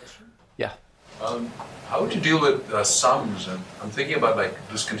 Yeah. How would you deal with sums? And I'm thinking about like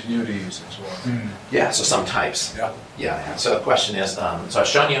discontinuities and so on. Yeah, so some types. Yeah. Yeah. So the question is, so I've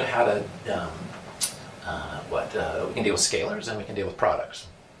shown you how to, we can deal with scalars and we can deal with products.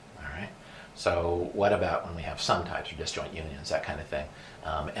 All right. So what about when we have sum types or disjoint unions, that kind of thing?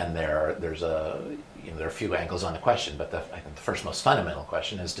 And there are a few angles on the question, but I think the first most fundamental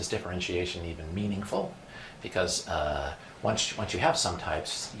question is, does differentiation even meaningful? Because once you have sum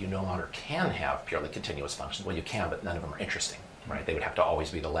types, you no longer can have purely continuous functions. Well, you can, but none of them are interesting, right? They would have to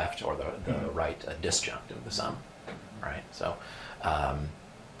always be the left or the right disjunct of the sum, right? So I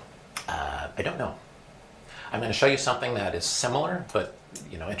don't know. I'm going to show you something that is similar, but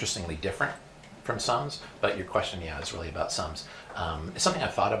interestingly different from sums. But your question, is really about sums. It's something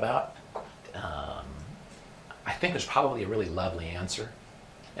I've thought about. I think there's probably a really lovely answer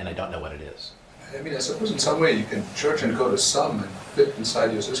and I don't know what it is. I mean, I suppose in some way you can church encode a sum and fit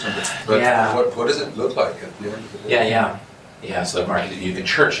inside your system, but Yeah. what does it look like at the end of the day? Yeah. So Mark, you can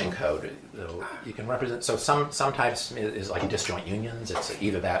church encode. You can represent. So some types is like disjoint unions. It's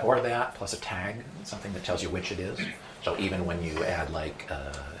either that or that plus a tag, something that tells you which it is. So even when you add like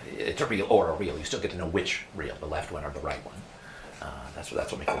it's a real or a real, you still get to know which real, the left one or the right one. That's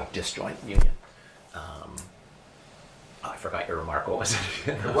what makes it a disjoint union. I forgot your remark. What was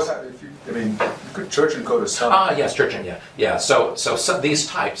it? What if you could church encode a sum? Yes, churching, yeah. So some, these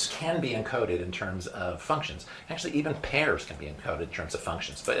types can be encoded in terms of functions. Actually, even pairs can be encoded in terms of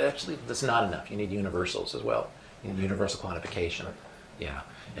functions, but actually that's not enough. You need universals as well. You need universal quantification. Yeah,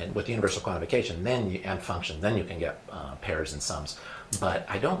 and with universal quantification, and function, then you can get pairs and sums. But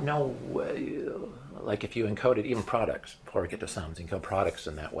I don't know, like if you encoded even products, before we get to sums, you encode products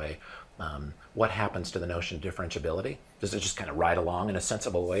in that way, what happens to the notion of differentiability? Does it just kind of ride along in a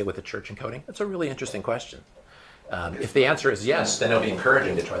sensible way with the church encoding? That's a really interesting question. If the answer is yes, then it'll be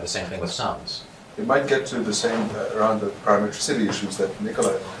encouraging to try the same thing with sums. It might get to the same around the parametricity issues that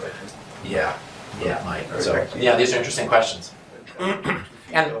Nikolai was making. Yeah, it might. So yeah, these are interesting questions.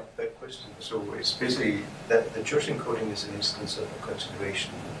 And that question, so it's basically that the church encoding is an instance of a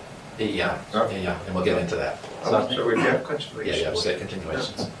continuation. Yeah, and we'll get into that. So we have continuations. Yeah, we'll get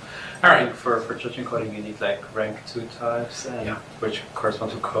continuations. All right. For church encoding, you need like rank 2 types, which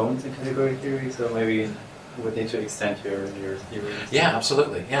correspond to cones in category theory. So maybe you would need to extend your theory. Yeah,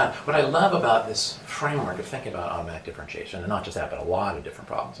 absolutely. Yeah. What I love about this framework of thinking about automatic differentiation, and not just that, but a lot of different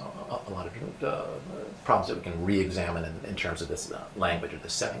problems, a lot of different problems that we can re-examine in terms of this language or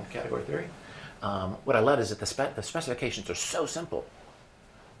this setting of category theory. What I love is that the specifications are so simple.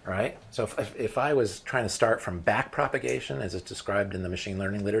 Right? So if I was trying to start from backpropagation as it's described in the machine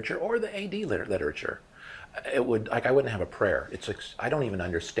learning literature or the AD literature, it would I wouldn't have a prayer. It's I don't even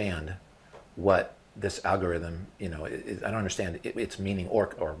understand what this algorithm, I don't understand its meaning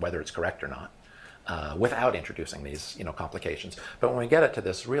or whether it's correct or not without introducing these complications. But when we get it to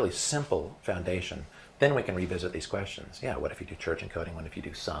this really simple foundation, then we can revisit these questions. Yeah, what if you do church encoding? What if you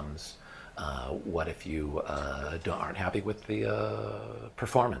do sums? What if you aren't happy with the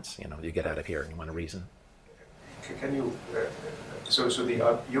performance? You get out of here and you want a reason. Can you?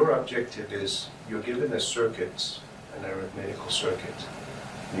 Your objective is you're given a circuit, an arithmetical circuit.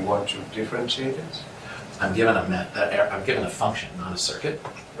 You want to differentiate it. I'm given I'm given a function, not a circuit.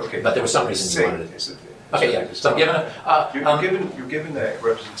 Okay. But there was some reason you wanted it. Okay, yeah. So I'm given a. You're given a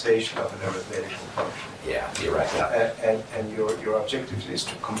representation of an arithmetical function. Yeah, you're right. Yeah. And your objective is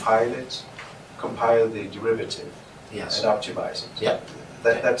to compile the derivative. Yes. And optimize it. Yeah.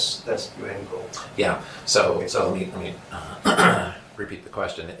 That's your end goal. Yeah. So let me repeat the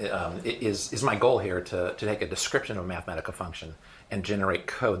question. Is my goal here to take a description of a mathematical function and generate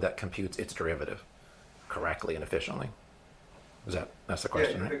code that computes its derivative correctly and efficiently? That's the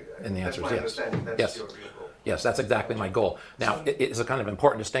question, right? And the answer is yes. That's your real goal. Yes, that's exactly my goal. Now, it is a kind of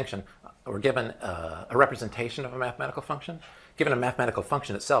important distinction. We're given a representation of a mathematical function. Given a mathematical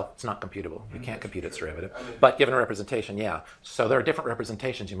function itself, it's not computable. You can't compute its derivative. But given a representation, yeah. So there are different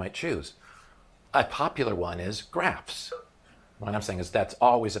representations you might choose. A popular one is graphs. What I'm saying is that's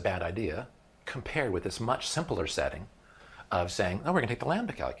always a bad idea compared with this much simpler setting of saying, we're going to take the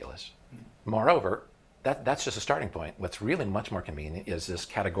lambda calculus. Moreover, that's just a starting point. What's really much more convenient is this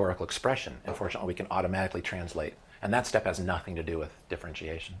categorical expression. Unfortunately, we can automatically translate. And that step has nothing to do with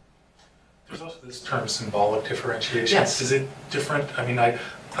differentiation. There's also this term symbolic differentiation. Yes. Is it different? I mean, I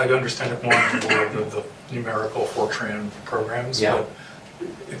understand it more in the numerical Fortran programs, Yeah. but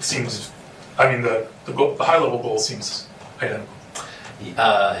it seems, the high-level goal seems identical.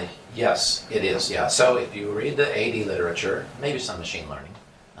 Yes, it is, yeah. So if you read the AD literature, maybe some machine learning,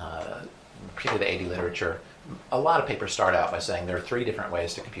 particularly the AD literature, a lot of papers start out by saying there are 3 different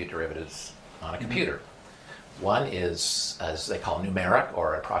ways to compute derivatives on a computer. One is, as they call numeric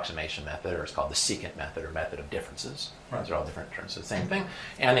or approximation method, or it's called the secant method or method of differences. Those are all different terms of the same thing.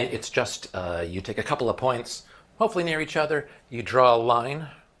 And it's just, you take a couple of points, hopefully near each other, you draw a line,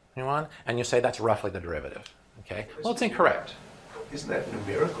 and you say that's roughly the derivative. Okay? Well, it's incorrect. Isn't that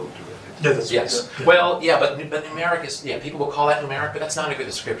numerical derivative? Yeah, that's Yes. Yeah. Well, yeah, but numeric is, people will call that numeric, but that's not a good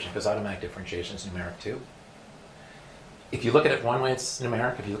description because automatic differentiation is numeric too. If you look at it one way, it's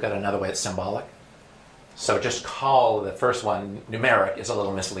numeric. If you look at it another way, it's symbolic. So just call the first one numeric is a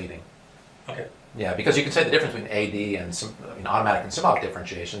little misleading. Okay. Yeah, because you can say the difference between AD and automatic and symbolic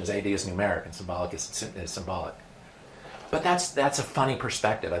differentiation is AD is numeric and symbolic is symbolic. But that's a funny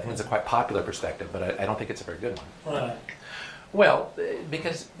perspective. I think it's a quite popular perspective, but I don't think it's a very good one. Well,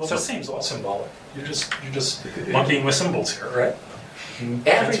 because this seems all symbolic. You're just monkeying with symbols here, right?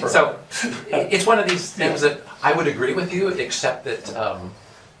 transfer. It's one of these things that I would agree with you, except that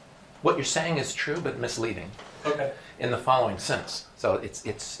what you're saying is true but misleading. Okay. In the following sense. So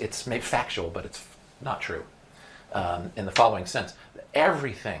it's maybe factual, but it's not true. In the following sense,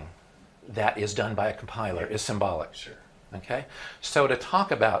 everything that is done by a compiler is symbolic. Sure. Okay? So to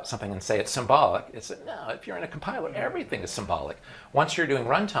talk about something and say it's symbolic, it's no, if you're in a compiler, everything is symbolic. Once you're doing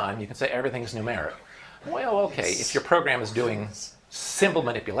runtime, you can say everything's numeric. Well, okay, if your program is doing symbol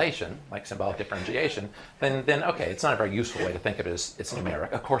manipulation, like symbolic differentiation, then okay, it's not a very useful way to think of it as it's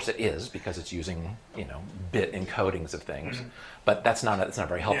numeric. Of course it is, because it's using, bit encodings of things, but that's not a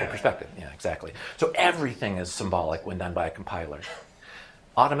very helpful perspective. Yeah, exactly. So everything is symbolic when done by a compiler.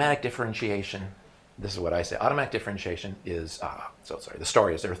 Automatic differentiation, this is what I say. Automatic differentiation is, the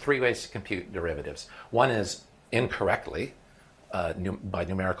story is there are three ways to compute derivatives. One is incorrectly, by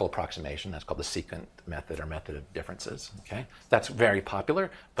numerical approximation. That's called the secant method or method of differences. Okay, that's very popular,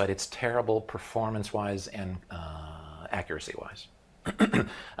 but it's terrible performance-wise and accuracy-wise.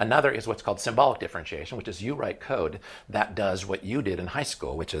 Another is what's called symbolic differentiation, which is you write code that does what you did in high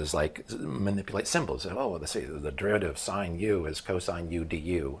school, which is like manipulate symbols. Oh, let's see, the derivative of sine u is cosine u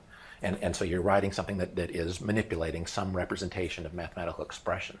du. And so you're writing something that is manipulating some representation of mathematical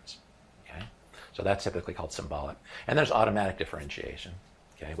expressions. Okay? So that's typically called symbolic. And there's automatic differentiation,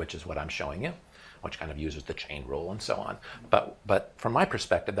 okay, which is what I'm showing you, which kind of uses the chain rule and so on. But from my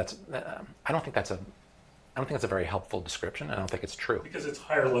perspective, I don't think that's a very helpful description. I don't think it's true. Because it's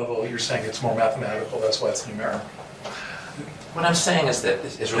higher level, you're saying it's more mathematical, that's why it's numeric. What I'm saying is that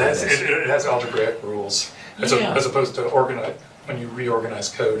it has algebraic rules, as opposed to when you reorganize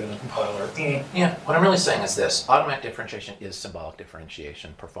code in a compiler. Yeah, what I'm really saying is this. Automatic differentiation is symbolic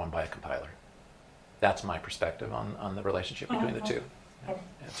differentiation performed by a compiler. That's my perspective on the relationship between the two.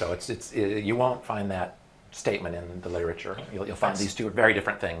 So you won't find that statement in the literature. You'll find these two are very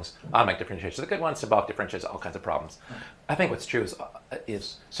different things. Automatic differentiation is a good one. Symbolic differentiation has all kinds of problems. I think what's true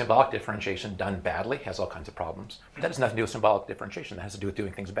is symbolic differentiation done badly has all kinds of problems. But that has nothing to do with symbolic differentiation. That has to do with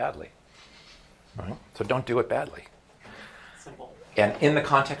doing things badly. Right? So don't do it badly. Simple. And in the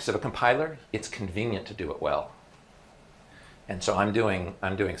context of a compiler, it's convenient to do it well. And so I'm doing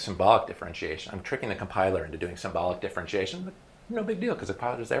symbolic differentiation. I'm tricking the compiler into doing symbolic differentiation, but no big deal, because the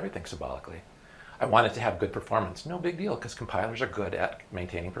compiler does everything symbolically. I want it to have good performance. No big deal, because compilers are good at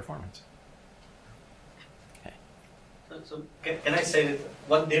maintaining performance. Okay. So can I say that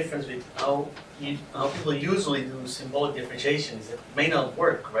one difference with how people usually do symbolic differentiation is that it may not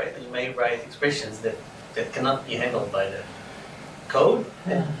work, right? You may write expressions that cannot be handled by the code.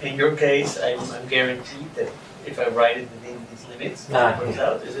 Yeah. In your case, I'm guaranteed that if I write it within these limits, it works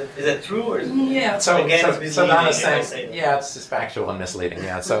out. Is that true, or is it, So again, it's misleading Donna if I saying, say that? yeah, it's just factual and misleading.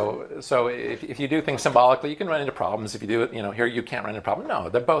 Yeah. So if you do things symbolically, you can run into problems. If you do it, here you can't run into problem. No,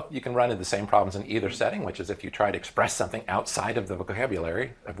 they're both. You can run into the same problems in either setting, which is if you try to express something outside of the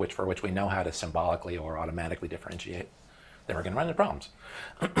vocabulary for which we know how to symbolically or automatically differentiate, then we're going to run into problems.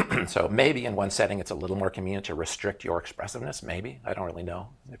 So maybe in one setting it's a little more convenient to restrict your expressiveness. Maybe, I don't really know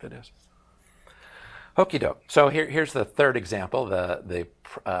if it is. Okie doke. So here's the third example.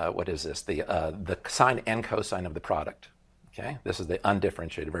 What is this? The sine and cosine of the product. Okay. This is the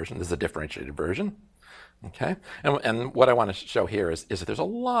undifferentiated version. This is the differentiated version. Okay. And what I want to show here is that there's a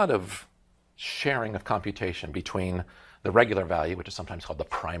lot of sharing of computation between the regular value, which is sometimes called the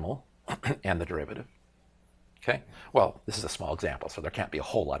primal, and the derivative. Okay. Well, this is a small example, so there can't be a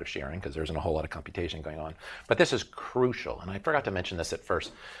whole lot of sharing because there isn't a whole lot of computation going on. But this is crucial, and I forgot to mention this at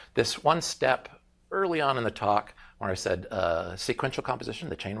first. This one step early on in the talk where I said sequential composition,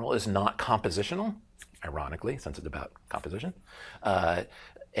 the chain rule, is not compositional, ironically, since it's about composition. And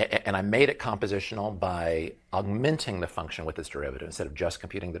I made it compositional by augmenting the function with its derivative instead of just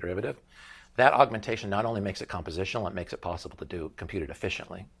computing the derivative. That augmentation not only makes it compositional, it makes it possible to compute it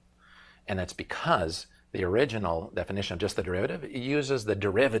efficiently. And that's because the original definition of just the derivative uses the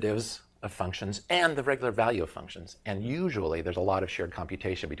derivatives of functions and the regular value of functions. And usually there's a lot of shared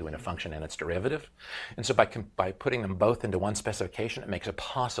computation between a function and its derivative. And so by putting them both into one specification, it makes it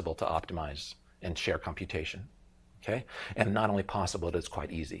possible to optimize and share computation. Okay? And not only possible, it is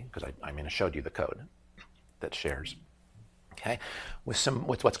quite easy, because I showed you the code that shares. Okay?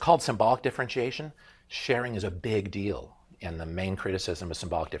 With what's called symbolic differentiation, sharing is a big deal. And the main criticism of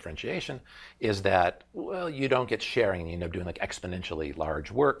symbolic differentiation is that, well, you don't get sharing, you end up doing like exponentially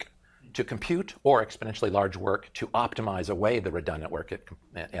large work to compute or exponentially large work to optimize away the redundant work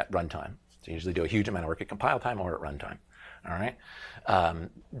at runtime. So you usually do a huge amount of work at compile time or at runtime. All right?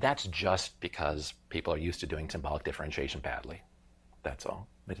 That's just because people are used to doing symbolic differentiation badly. That's all.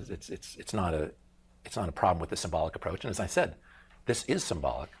 It's not a problem with the symbolic approach. And as I said, This is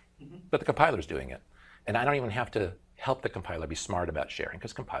symbolic, but the compiler's doing it. And I don't even have to help the compiler be smart about sharing,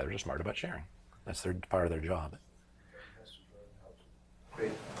 because compilers are smart about sharing. That's part of their job.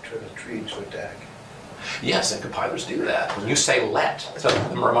 Turn a tree into a DAG. Yes, and compilers do that. When you say let, so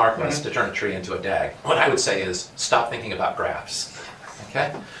the remark was to turn a tree into a DAG. What I would say is stop thinking about graphs.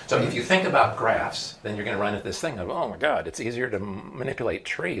 Okay? So if you think about graphs, then you're going to run into this thing of, oh my God, it's easier to manipulate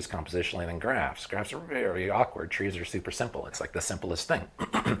trees compositionally than graphs. Graphs are very awkward. Trees are super simple. It's like the simplest thing.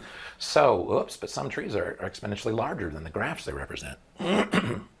 So, oops, but some trees are exponentially larger than the graphs they represent.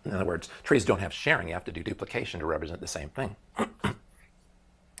 In other words, trees don't have sharing. You have to do duplication to represent the same thing.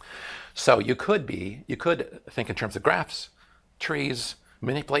 So you could think in terms of graphs, trees,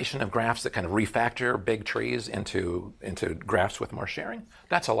 manipulation of graphs that kind of refactor big trees into graphs with more sharing.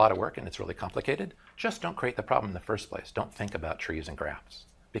 That's a lot of work and it's really complicated. Just don't create the problem in the first place. Don't think about trees and graphs,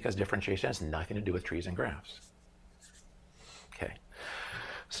 because differentiation has nothing to do with trees and graphs. Okay.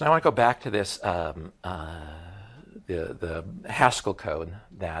 So now I want to go back to this the Haskell code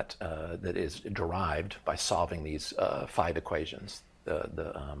that is derived by solving these 5 equations.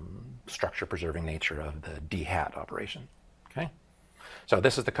 The structure preserving nature of the d hat operation. Okay, so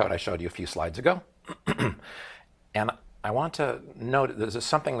this is the code I showed you a few slides ago, and I want to note there's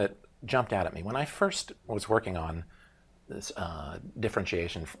something that jumped out at me when I first was working on this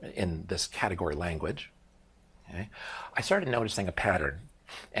differentiation in this category language. Okay, I started noticing a pattern,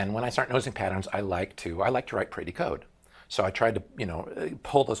 and when I start noticing patterns, I like to write pretty code. So I tried to,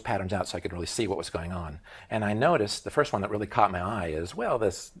 pull those patterns out so I could really see what was going on. And I noticed the first one that really caught my eye is, well,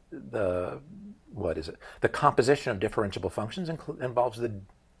 the composition of differentiable functions involves the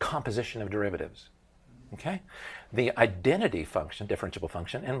composition of derivatives. Okay? The identity function, differentiable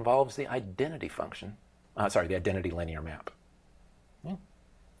function, involves the identity function, the identity linear map. Okay?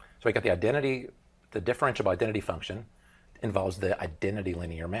 So we got the differentiable identity function involves the identity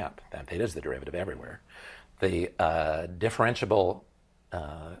linear map. That is the derivative everywhere. The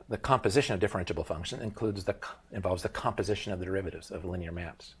the composition of differentiable function involves the composition of the derivatives of linear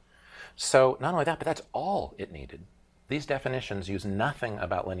maps. So not only that, but that's all it needed. These definitions use nothing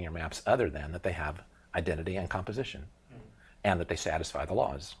about linear maps other than that they have identity and composition, and that they satisfy the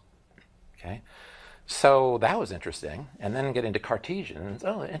laws. Okay, so that was interesting. And then get into Cartesian. And,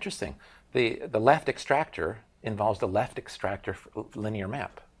 oh, interesting. The left extractor involves the left extractor linear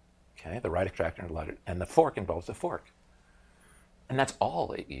map. Okay, the right extractor and the fork involves the fork. And that's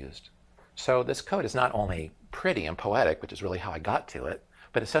all it used. So this code is not only pretty and poetic, which is really how I got to it,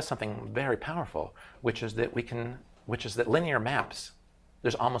 but it says something very powerful, which is that linear maps,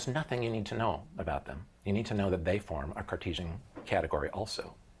 there's almost nothing you need to know about them. You need to know that they form a Cartesian category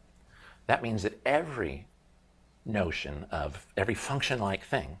also. That means that every notion of every function-like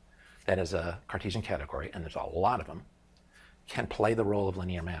thing that is a Cartesian category, and there's a lot of them, can play the role of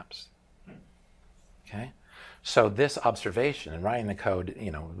linear maps. Okay? So this observation and writing the code,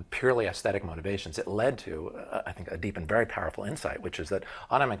 with purely aesthetic motivations, it led to, I think, a deep and very powerful insight, which is that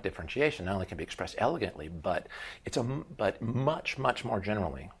automatic differentiation not only can be expressed elegantly, but much, much more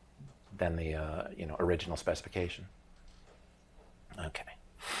generally than the original specification. Okay,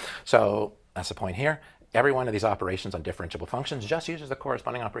 so that's the point here. Every one of these operations on differentiable functions just uses the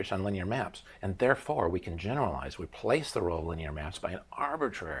corresponding operation on linear maps, and therefore we can generalize, replace the role of linear maps by an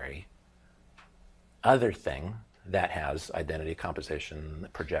arbitrary other thing that has identity, composition,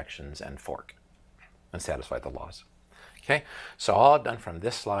 projections, and fork, and satisfy the laws. Okay, so all I've done from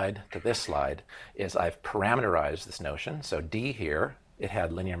this slide to this slide is I've parameterized this notion. So D here, it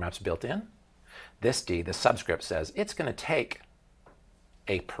had linear maps built in. This D, the subscript, says it's going to take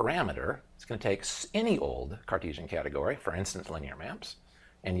a parameter. It's going to take any old Cartesian category, for instance, linear maps,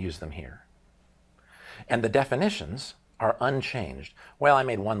 and use them here. And the definitions are unchanged. Well, I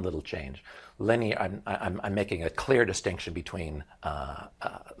made one little change. Linear, I'm making a clear distinction between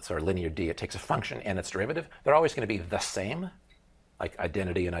sort of linear D. It takes a function and its derivative. They're always going to be the same, like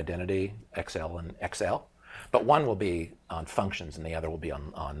identity and identity, XL and XL. But one will be on functions and the other will be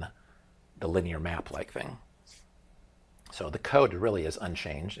on the linear map-like thing. So the code really is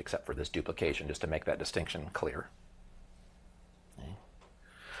unchanged except for this duplication, just to make that distinction clear.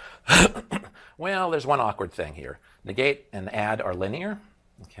 Okay. Well, there's one awkward thing here. Negate and add are linear.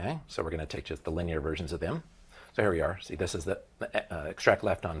 Okay, so we're going to take just the linear versions of them. So here we are. See, this is the extract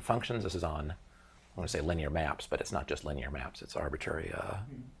left on functions. This is on, I want to say linear maps, but it's not just linear maps. It's arbitrary,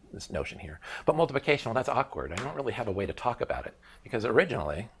 this notion here. But multiplication, well, that's awkward. I don't really have a way to talk about it because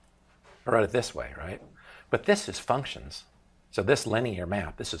originally I wrote it this way, right? But this is functions. So this linear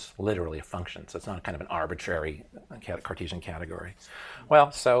map, this is literally a function. So it's not kind of an arbitrary Cartesian category.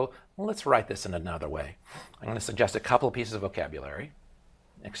 Well, so Well, let's write this in another way. I'm going to suggest a couple of pieces of vocabulary,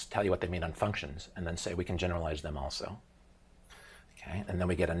 tell you what they mean on functions, and then say we can generalize them also. Okay, and then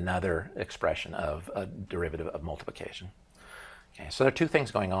we get another expression of a derivative of multiplication. Okay, so there are two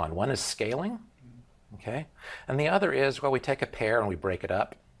things going on. One is scaling, okay, and the other is, well, we take a pair and we break it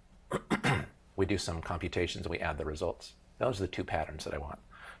up. We do some computations and we add the results. Those are the two patterns that I want.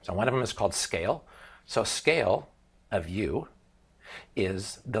 So one of them is called scale. So scale of u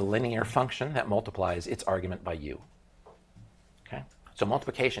is the linear function that multiplies its argument by u. Okay? So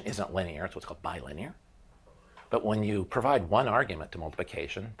multiplication isn't linear, it's what's called bilinear. But when you provide one argument to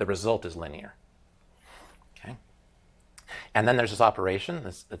multiplication, the result is linear. Okay? And then there's this operation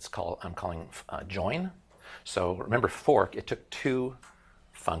that's called, I'm calling join. So remember fork, it took two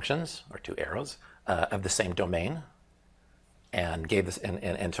functions, or two arrows, of the same domain, and gave this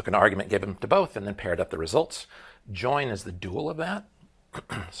and took an argument, gave them to both, and then paired up the results. Join is the dual of that.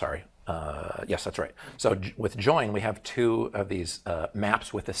 Sorry. Yes, that's right. So with join, we have two of these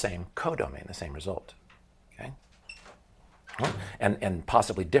maps with the same codomain, the same result. Okay. And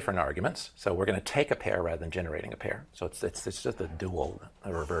possibly different arguments. So we're going to take a pair rather than generating a pair. So it's just a dual,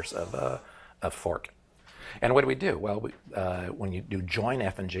 a reverse of fork. And what do we do? Well, when you do join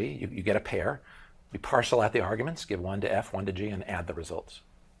f and g, you get a pair. We parcel out the arguments, give one to f, one to g, and add the results.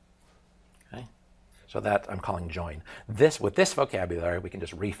 Okay? So that I'm calling join. With this vocabulary, we can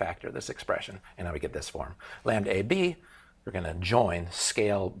just refactor this expression, and now we get this form. Lambda ab, we're going to join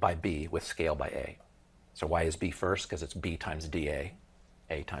scale by b with scale by a. So why is b first? Because it's b times dA,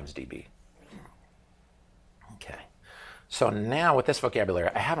 a times db. Okay. So now with this vocabulary,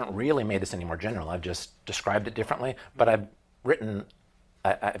 I haven't really made this any more general. I've just described it differently, but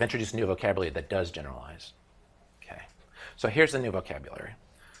I've introduced new vocabulary that does generalize. Okay. So here's the new vocabulary.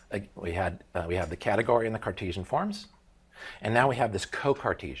 We have the category and the Cartesian forms, and now we have this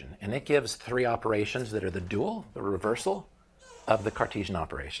co-Cartesian, and it gives three operations that are the dual, the reversal of the Cartesian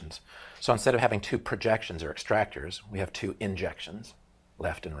operations. So instead of having two projections or extractors, we have two injections,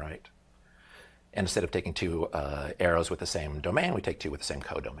 left and right. And instead of taking two arrows with the same domain, we take two with the same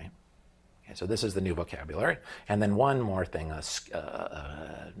codomain. Okay, so this is the new vocabulary. And then one more thing,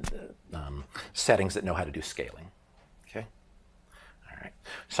 settings that know how to do scaling. Okay? All right.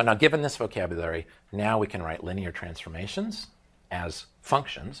 So now given this vocabulary, now we can write linear transformations as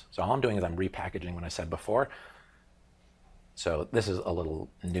functions. So all I'm doing is I'm repackaging what I said before. So this is a little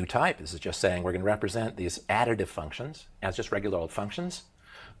new type. This is just saying we're going to represent these additive functions as just regular old functions,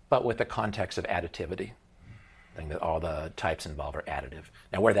 but with the context of additivity, saying that all the types involved are additive.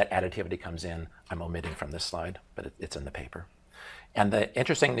 Now where that additivity comes in, I'm omitting from this slide, but it's in the paper. And the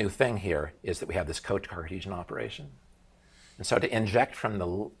interesting new thing here is that we have this co-Cartesian operation. And so to inject from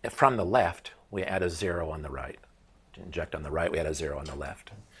the left, we add a 0 on the right. To inject on the right, we add a 0 on the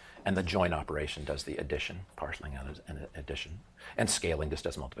left. And the join operation does the addition, parceling out an addition. And scaling just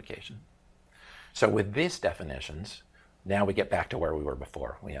does multiplication. So with these definitions, now we get back to where we were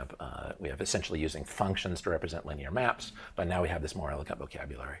before. We have essentially using functions to represent linear maps, but now we have this more elegant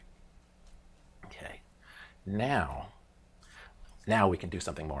vocabulary. Okay. Now we can do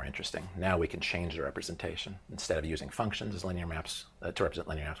something more interesting. Now we can change the representation. Instead of using functions as linear maps, to represent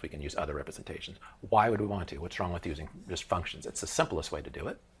linear maps, we can use other representations. Why would we want to? What's wrong with using just functions? It's the simplest way to do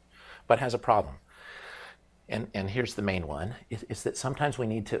it, but it has a problem. And here's the main one, is that sometimes we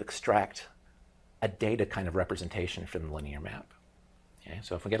need to extract a data kind of representation from the linear map. Okay,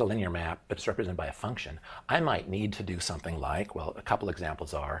 so if we get a linear map, but it's represented by a function, I might need to do something like, well, a couple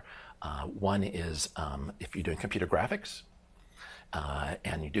examples are, one is if you're doing computer graphics,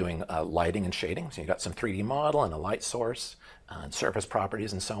 and you're doing lighting and shading, so you've got some 3D model and a light source, and surface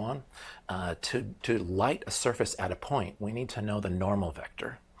properties and so on. To light a surface at a point, we need to know the normal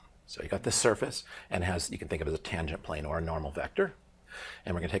vector. So you got this surface, and you can think of it as a tangent plane or a normal vector.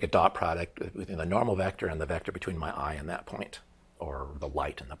 And we're going to take a dot product between the normal vector and the vector between my eye and that point, or the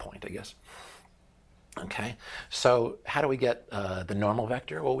light and the point, I guess. Okay, so how do we get the normal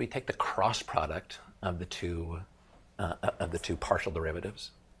vector? Well, we take the cross product of the two partial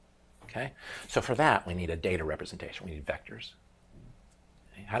derivatives. Okay, so for that we need a data representation. We need vectors.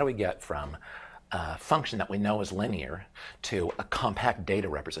 Okay? How do we get from a function that we know is linear to a compact data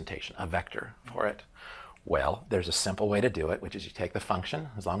representation, a vector for it? Well, there's a simple way to do it, which is you take the function,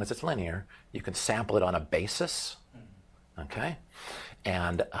 as long as it's linear, you can sample it on a basis, okay,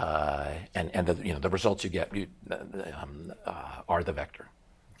 and the results you get are the vector,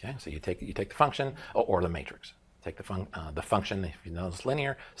 okay. So you take the function or the matrix. Take the function, if you know it's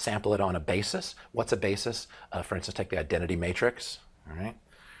linear, sample it on a basis. What's a basis? For instance, take the identity matrix, all right.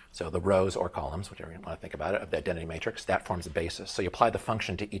 So the rows or columns, whichever you want to think about it, of the identity matrix, that forms the basis. So you apply the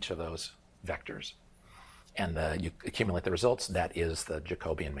function to each of those vectors. And you accumulate the results. That is the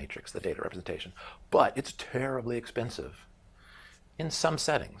Jacobian matrix, the data representation. But it's terribly expensive in some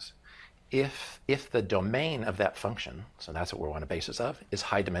settings. If the domain of that function, so that's what we want a basis of, is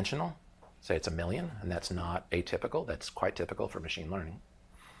high dimensional, say it's 1,000,000, and that's not atypical, that's quite typical for machine learning.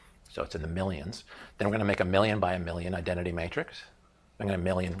 So it's in the millions. Then we're going to make a 1,000,000 by 1,000,000 identity matrix. I'm going to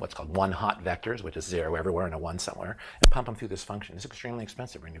 1,000,000 what's called one-hot vectors, which is 0 everywhere and a 1 somewhere, and pump them through this function. It's extremely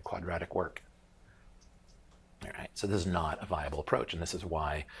expensive when you do quadratic work. All right, so this is not a viable approach, and this is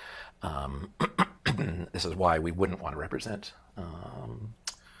why we wouldn't want to represent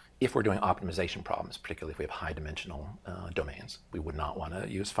if we're doing optimization problems, particularly if we have high-dimensional domains. We would not want to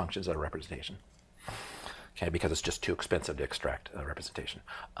use functions as a representation, okay, because it's just too expensive to extract a representation.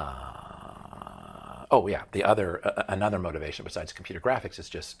 Oh yeah, another motivation besides computer graphics is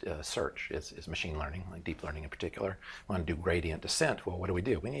just search, is machine learning, like deep learning in particular. We want to do gradient descent. Well, what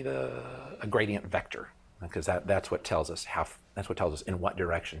do? We need a gradient vector, because that's what tells us in what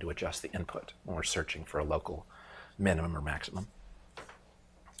direction to adjust the input when we're searching for a local minimum or maximum.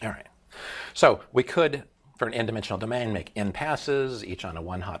 All right, so we could, for an n-dimensional domain, make n passes, each on a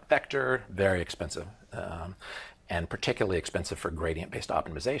one-hot vector, very expensive, and particularly expensive for gradient-based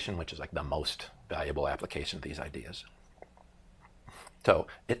optimization, which is like the most valuable application of these ideas. So,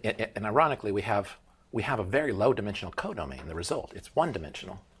 and ironically, we have a very low-dimensional codomain, the result. It's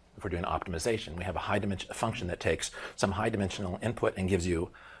one-dimensional. If we're doing optimization, we have a function that takes some high-dimensional input and gives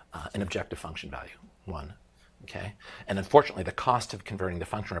you an objective function value, 1. Okay? And unfortunately, the cost of converting the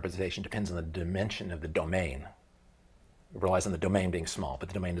function representation depends on the dimension of the domain. It relies on the domain being small, but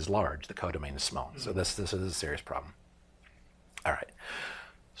the domain is large, the codomain is small. So this is a serious problem. All right.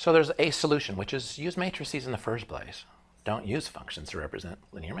 So there's a solution, which is use matrices in the first place. Don't use functions to represent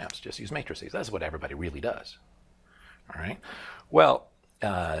linear maps. Just use matrices. That's what everybody really does. All right. Well,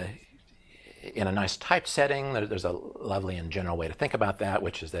 in a nice type setting, there's a lovely and general way to think about that,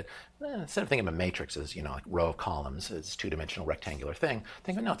 which is that instead of thinking of a matrix as, like row of columns, as two-dimensional rectangular thing,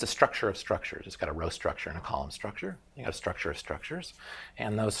 think of, no, it's a structure of structures. It's got a row structure and a column structure. You got a structure of structures,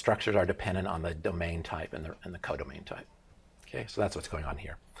 and those structures are dependent on the domain type and the codomain type. Okay, so that's what's going on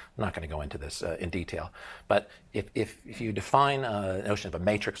here. I'm not going to go into this in detail, but if you define a notion of a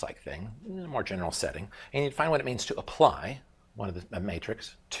matrix-like thing in a more general setting, and you define what it means to apply a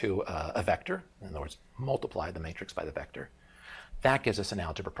matrix to a vector, in other words, multiply the matrix by the vector, that gives us an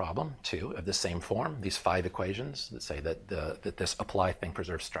algebra problem, too, of the same form, these 5 equations that say that this apply thing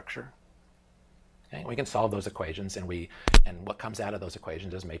preserves structure. Okay? We can solve those equations, and what comes out of those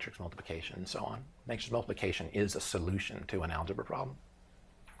equations is matrix multiplication and so on. Matrix multiplication is a solution to an algebra problem.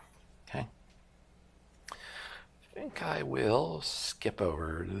 Okay? I think I will skip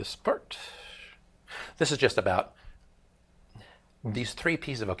over to this part. This is just about these 3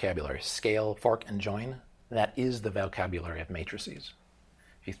 pieces of vocabulary: scale, fork, and join. That is the vocabulary of matrices.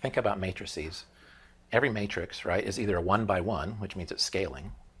 If you think about matrices, every matrix, right, is either a 1 by 1, which means it's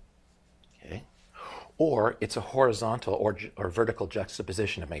scaling, okay, or it's a horizontal or vertical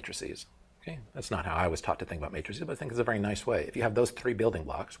juxtaposition of matrices. Okay, that's not how I was taught to think about matrices, but I think it's a very nice way. If you have those 3 building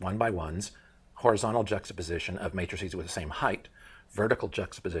blocks, 1 by 1s, horizontal juxtaposition of matrices with the same height, vertical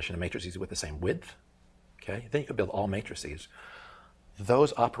juxtaposition of matrices with the same width, okay, then you could build all matrices.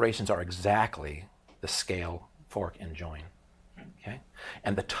 Those operations are exactly the scale, fork, and join. Okay,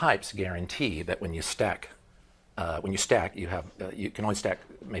 and the types guarantee that when you stack, you can only stack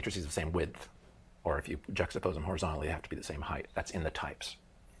matrices of the same width, or if you juxtapose them horizontally, they have to be the same height. That's in the types.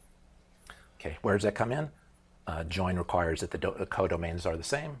 Okay, where does that come in? Join requires that the codomains are the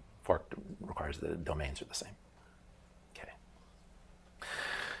same. Fork requires that the domains are the same. Okay.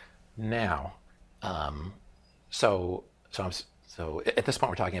 Now, so at this point,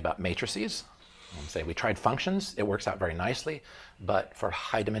 we're talking about matrices. Say we tried functions, it works out very nicely, but for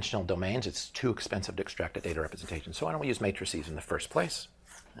high-dimensional domains, it's too expensive to extract a data representation. So why don't we use matrices in the first place?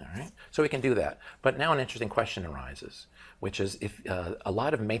 All right, so we can do that. But now an interesting question arises, which is if a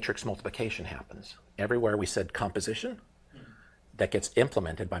lot of matrix multiplication happens. Everywhere we said composition, that gets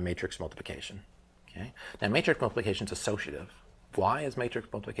implemented by matrix multiplication. Okay, now matrix multiplication is associative. Why is matrix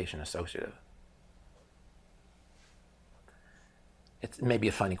multiplication associative? It may be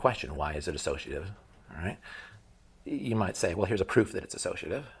a funny question. Why is it associative? All right. You might say, well, here's a proof that it's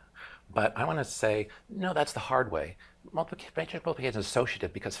associative. But I want to say, no, that's the hard way. Matrix multiplication is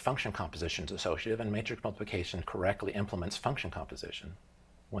associative because function composition is associative, and matrix multiplication correctly implements function composition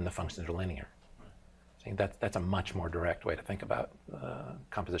when the functions are linear. I think that's a much more direct way to think about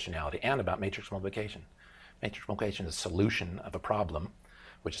compositionality and about matrix multiplication. Matrix multiplication is a solution of a problem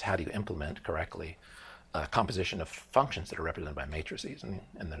which is how do you implement correctly a composition of functions that are represented by matrices. And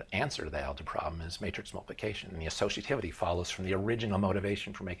the answer to the algebra problem is matrix multiplication. And the associativity follows from the original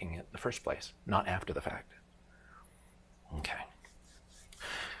motivation for making it in the first place, not after the fact. Okay.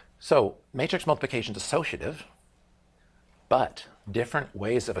 So matrix multiplication is associative, but different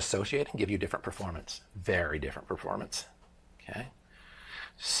ways of associating give you different performance, very different performance. Okay.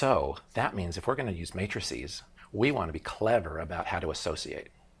 So that means if we're going to use matrices, we want to be clever about how to associate.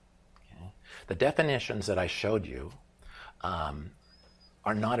 Okay? The definitions that I showed you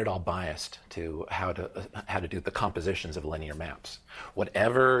are not at all biased to how to do the compositions of linear maps.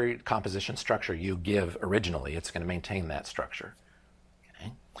 Whatever composition structure you give originally, it's going to maintain that structure.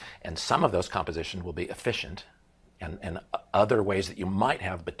 Okay? And some of those compositions will be efficient, and other ways that you might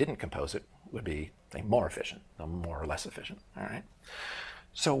have but didn't compose it would be, say, more efficient, more or less efficient. All right.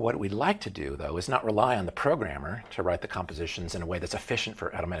 So what we'd like to do, though, is not rely on the programmer to write the compositions in a way that's efficient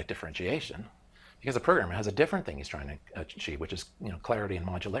for automatic differentiation, because the programmer has a different thing he's trying to achieve, which is clarity and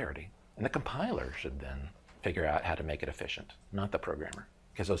modularity. And the compiler should then figure out how to make it efficient, not the programmer,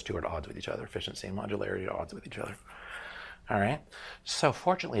 because those two are at odds with each other. Efficiency and modularity are at odds with each other. All right? So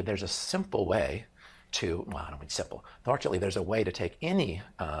fortunately, there's a simple way to, well, I don't mean simple. Fortunately, there's a way to take any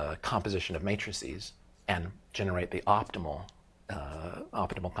composition of matrices and generate the optimal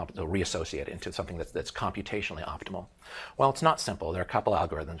reassociate it into something that's computationally optimal. Well, it's not simple. There are a couple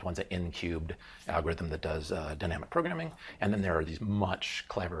algorithms. One's an n-cubed algorithm that does dynamic programming, and then there are these much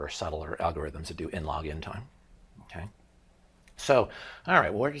cleverer, subtler algorithms that do n log n time. Okay. So, all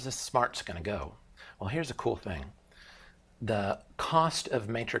right, where is this smarts going to go? Well, here's a cool thing. The cost of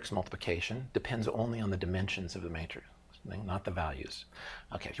matrix multiplication depends only on the dimensions of the matrix, not the values.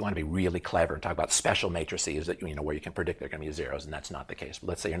 Okay, if you want to be really clever and talk about special matrices that where you can predict they're going to be zeros, and that's not the case. But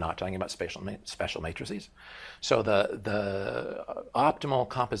let's say you're not talking about special matrices. So the optimal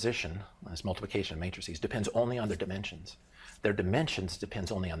composition, this multiplication of matrices, depends only on their dimensions. Their dimensions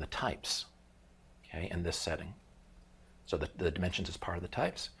depends only on the types. Okay, in this setting. So the dimensions is part of the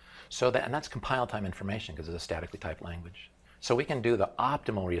types. So and that's compile time information because it's a statically typed language. So we can do the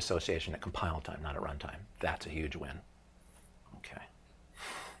optimal reassociation at compile time, not at runtime. That's a huge win. Okay.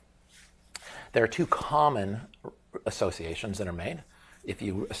 There are two common associations that are made. If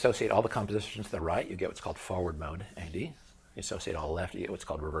you associate all the compositions to the right, you get what's called forward mode AD. You associate all the left, you get what's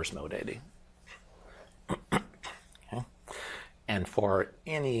called reverse mode AD. Okay. And for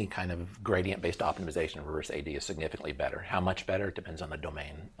any kind of gradient-based optimization, reverse AD is significantly better. How much better? It depends on the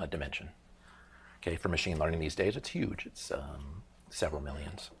domain dimension. Okay, for machine learning these days, it's huge. It's several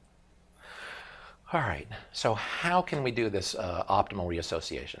millions. All right, so how can we do this optimal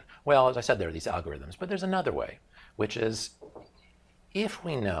reassociation? Well, as I said, there are these algorithms, but there's another way, which is if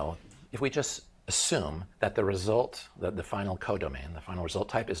we just assume that the result, the final codomain, the final result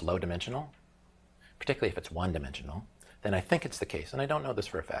type is low dimensional, particularly if it's one dimensional, then I think it's the case, and I don't know this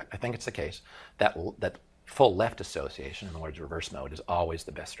for a fact, I think it's the case that full left association, in other words, reverse mode, is always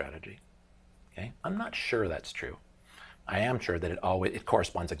the best strategy. Okay? I'm not sure that's true. I am sure that it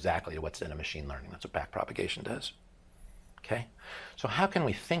corresponds exactly to what's in a machine learning. That's what backpropagation does. Okay? So how can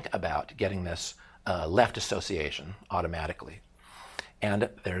we think about getting this left association automatically? And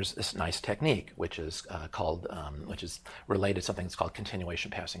there's this nice technique which is related to something that's called continuation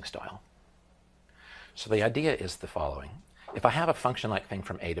passing style. So the idea is the following. If I have a function-like thing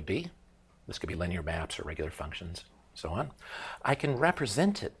from A to B, this could be linear maps or regular functions, so on, I can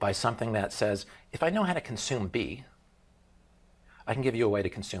represent it by something that says, if I know how to consume B, I can give you a way to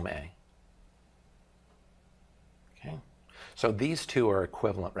consume A. Okay? So these two are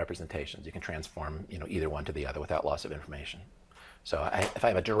equivalent representations. You can transform either one to the other without loss of information. So if I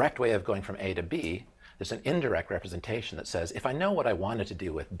have a direct way of going from A to B, there's an indirect representation that says, if I know what I wanted to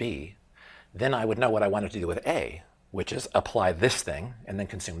do with B, then I would know what I wanted to do with A, which is apply this thing and then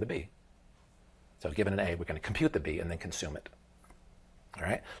consume the B. So given an A, we're going to compute the B and then consume it. All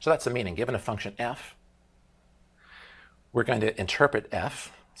right? So that's the meaning. Given a function f, we're going to interpret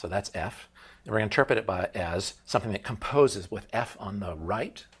f, so that's f, and we're going to interpret it as something that composes with f on the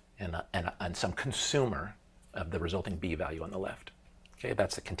right and some consumer of the resulting B value on the left. Okay,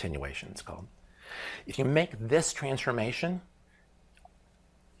 that's the continuation, it's called. If you make this transformation,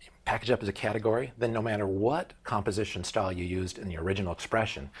 package up as a category, then no matter what composition style you used in the original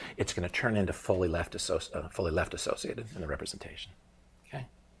expression, it's going to turn into fully left associated in the representation. Okay?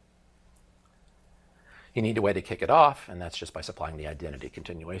 You need a way to kick it off, and that's just by supplying the identity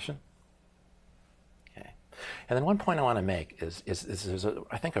continuation. Okay. And then one point I want to make is there's,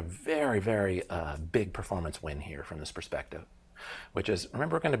 I think, a very, very big performance win here from this perspective, which is,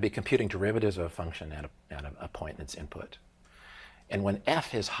 remember, we're going to be computing derivatives of a function at a point in its input. And when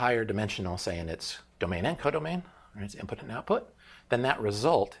F is higher dimensional, say in its domain and codomain, or its input and output, then that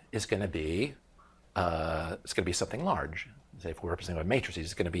result is going to be something large. Say if we're representing by matrices,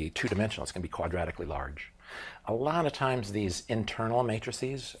 it's going to be two-dimensional. It's going to be quadratically large. A lot of times these internal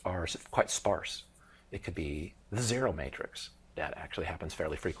matrices are quite sparse. It could be the zero matrix. That actually happens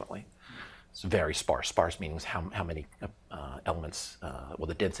fairly frequently. It's very sparse. Sparse means how many elements, well,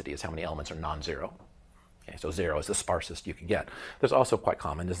 the density is how many elements are non-zero. Okay, so 0 is the sparsest you can get. There's also quite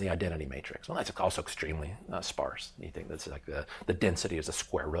common is the identity matrix. Well, that's also extremely sparse. You think that's like the density is the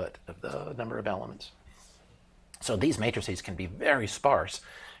square root of the number of elements. So these matrices can be very sparse,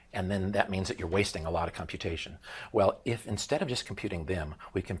 and then that means that you're wasting a lot of computation. Well, if instead of just computing them,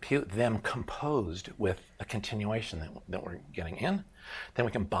 we compute them composed with a continuation that we're getting in, then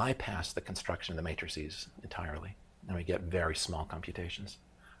we can bypass the construction of the matrices entirely, and we get very small computations.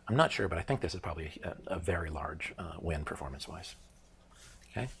 I'm not sure, but I think this is probably a very large win performance-wise.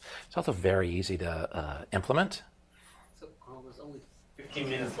 Okay, it's also very easy to implement. So there's only 15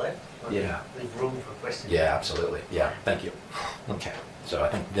 minutes left. Yeah. Leave room for questions. Yeah, absolutely. Yeah, thank you. Okay, so I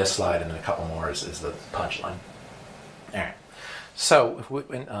think this slide and then a couple more is the punchline. All right. So,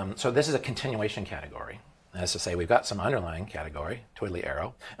 so this is a continuation category. That is to say, we've got some underlying category, twiddly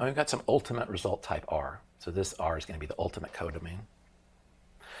arrow, and we've got some ultimate result type R. So this R is going to be the ultimate codomain.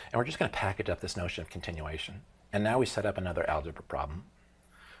 And we're just going to package up this notion of continuation. And now we set up another algebra problem,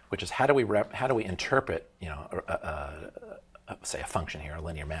 which is how do we interpret, say a function here, a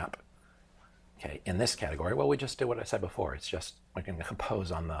linear map. Okay, in this category, well, we just do what I said before. It's just we're going to compose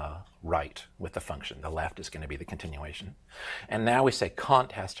on the right with the function. The left is going to be the continuation. And now we say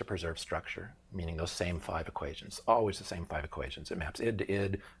Kant has to preserve structure, meaning those same 5 equations, always the same 5 equations. It maps id to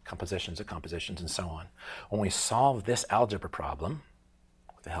id, compositions to compositions, and so on. When we solve this algebra problem,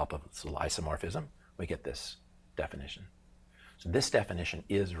 with the help of this little isomorphism, we get this definition. So this definition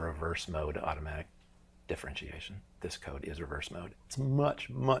is reverse mode automatic differentiation. This code is reverse mode. It's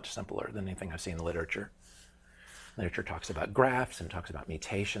much, much simpler than anything I've seen in the literature. Literature talks about graphs and talks about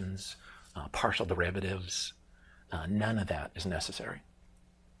mutations, partial derivatives. None of that is necessary.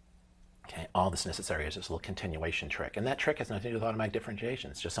 Okay, all that's necessary is this little continuation trick. And that trick has nothing to do with automatic differentiation.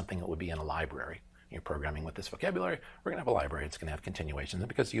 It's just something that would be in a library. You're programming with this vocabulary, we're going to have a library. It's going to have continuations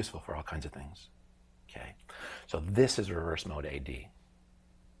because it's useful for all kinds of things. Okay, so this is reverse mode AD.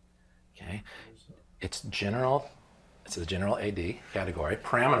 Okay, it's a general AD category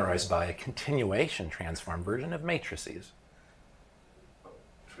parameterized by a continuation transform version of matrices.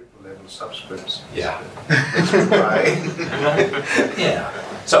 Triple level subscripts. Yeah. Right.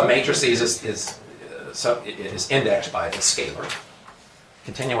 Yeah. So matrices is indexed by the scalar.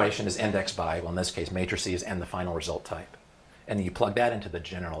 Continuation is indexed by, well, in this case, matrices and the final result type. And you plug that into the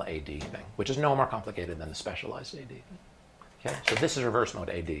general AD thing, which is no more complicated than the specialized AD. Okay, so this is reverse mode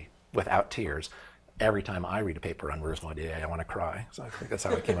AD without tears. Every time I read a paper on reverse mode AD, I want to cry. So I think that's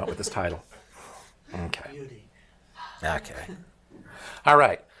how I came up with this title. Okay. Beauty. Okay. All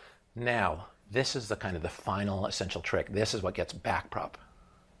right. Now, this is the kind of the final essential trick. This is what gets backprop.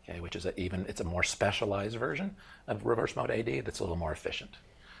 Okay, which is it's a more specialized version of reverse mode AD that's a little more efficient.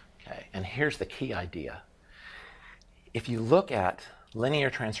 Okay, and here's the key idea. If you look at linear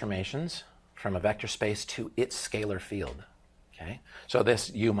transformations from a vector space to its scalar field, okay, so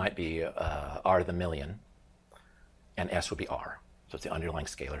this U might be R to the million, and S would be R. So it's the underlying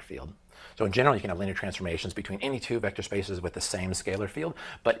scalar field. So in general, you can have linear transformations between any two vector spaces with the same scalar field.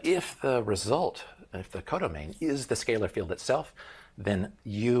 But if the result, if the codomain is the scalar field itself, then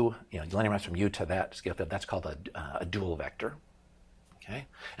linear maps from U to that scalar field, that's called a dual vector. Okay?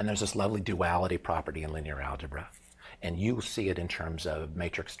 And there's this lovely duality property in linear algebra. And you see it in terms of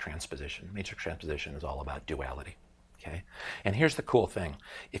matrix transposition. Matrix transposition is all about duality. Okay? And here's the cool thing.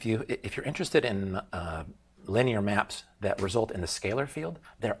 If you're interested in linear maps that result in the scalar field,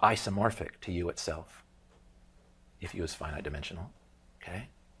 they're isomorphic to U itself, if U is finite dimensional. Okay?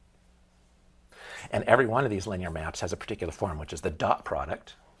 And every one of these linear maps has a particular form, which is the dot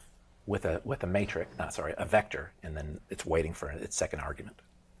product with a matrix, a vector, and then it's waiting for its second argument.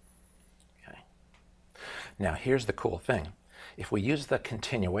 Okay. Now here's the cool thing. If we use the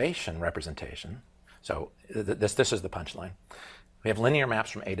continuation representation, so this is the punchline. We have linear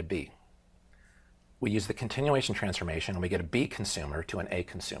maps from A to B. We use the continuation transformation and we get a B consumer to an A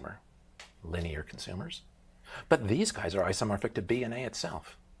consumer, linear consumers. But these guys are isomorphic to B and A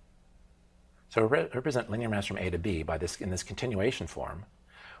itself. So we represent linear maps from A to B in this continuation form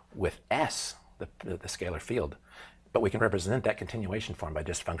with S, the scalar field. But we can represent that continuation form by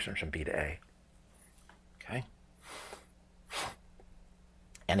just functions from B to A. Okay?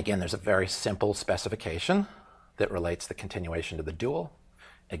 And again, there's a very simple specification that relates the continuation to the dual.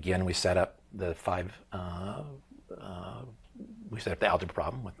 Again, we set up the the algebra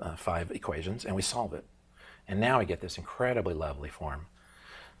problem with 5 equations, and we solve it. And now we get this incredibly lovely form.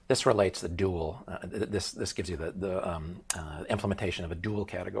 This relates the dual. This gives you the implementation of a dual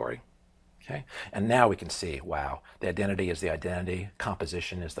category. Okay, and now we can see, wow, the identity is the identity,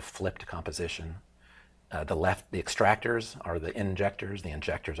 composition is the flipped composition. The extractors are the injectors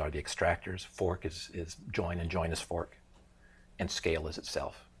are the extractors. Fork is join, and join is fork, and scale is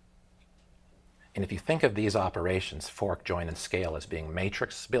itself. And if you think of these operations, fork, join, and scale, as being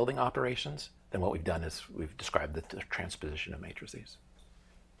matrix building operations, then what we've done is we've described the transposition of matrices.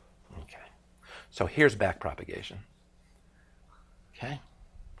 Okay, so here's backpropagation. Okay,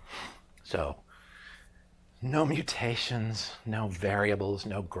 so no mutations, no variables,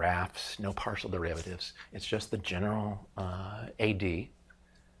 no graphs, no partial derivatives. It's just the general AD,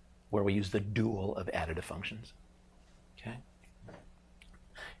 where we use the dual of additive functions. Okay,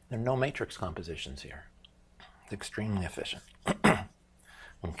 there are no matrix compositions here. It's extremely efficient.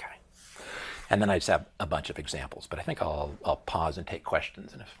 Okay. And then I just have a bunch of examples, but I think I'll pause and take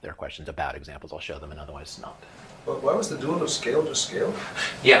questions, and if there are questions about examples, I'll show them, and otherwise not. But why was the dual of scale just scale?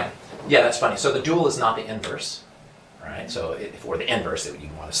 Yeah, that's funny. So the dual is not the inverse, right? So if it were the inverse, you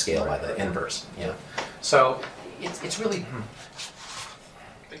want to scale by the inverse. Yeah. So it's really.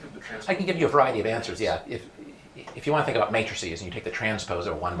 I can give you a variety of answers. Yeah. If you want to think about matrices and you take the transpose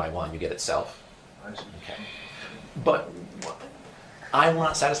of 1 by 1, you get itself. I see. Okay. But I'm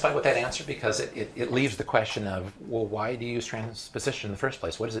not satisfied with that answer because it leaves the question of, well, why do you use transposition in the first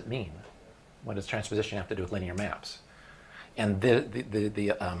place? What does it mean? What does transposition have to do with linear maps? And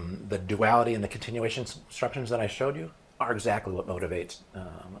the duality and the continuation instructions that I showed you are exactly what motivates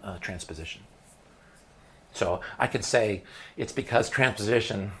transposition. So I could say it's because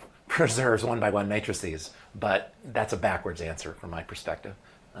transposition preserves 1 by 1 matrices, but that's a backwards answer from my perspective.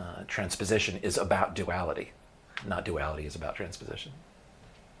 Transposition is about duality. Not duality is about transposition.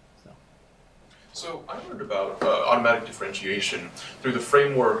 So I learned about automatic differentiation through the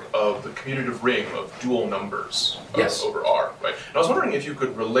framework of the commutative ring of dual numbers Yes. over R, right? And I was wondering if you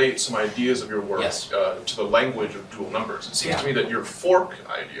could relate some ideas of your work Yes. to the language of dual numbers. It seems Yeah. to me that your fork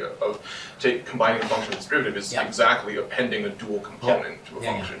idea of combining a function with its derivative is Yeah. exactly appending a dual component to a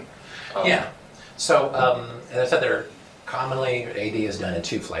Yeah, function. Yeah. So as I said, there commonly AD is done in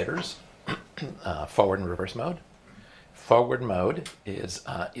 2 flavors, forward and reverse mode. Forward mode is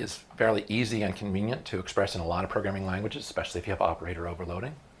fairly easy and convenient to express in a lot of programming languages, especially if you have operator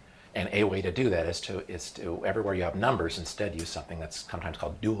overloading. And a way to do that is to everywhere you have numbers, instead use something that's sometimes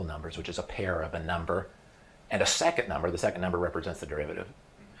called dual numbers, which is a pair of a number and a second number. The second number represents the derivative.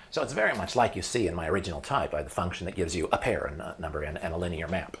 So it's very much like you see in my original type. I have the function that gives you a pair, a number, and a linear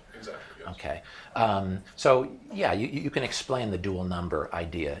map. Exactly, yes. Okay. So yeah, you can explain the dual number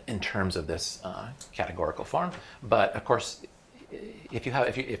idea in terms of this categorical form. But of course, if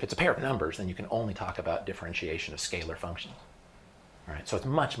it's a pair of numbers, then you can only talk about differentiation of scalar functions. All right. So it's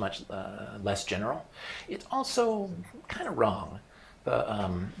much less general. It's also kind of wrong.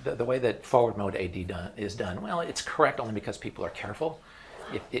 The way that forward mode AD is done, well, it's correct only because people are careful.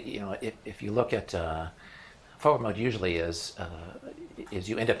 If you look at forward mode, usually is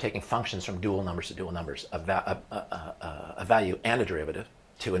you end up taking functions from dual numbers to dual numbers, a value and a derivative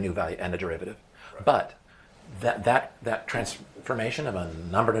to a new value and a derivative. Right. But that transformation of a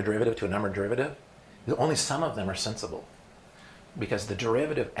number and a derivative to a number and derivative, only some of them are sensible, because the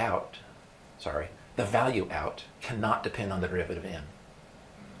derivative out, the value out cannot depend on the derivative in,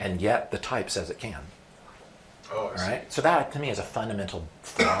 and yet the type says it can. Oh, All right. So that to me is a fundamental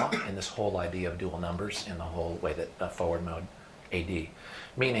flaw in this whole idea of dual numbers and the whole way that forward mode AD,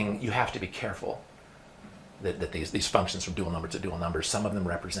 meaning you have to be careful that these functions from dual number to dual numbers, some of them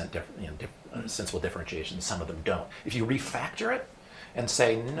represent sensible differentiation, some of them don't. If you refactor it and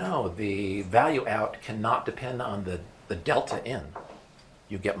say no, the value out cannot depend on the delta in,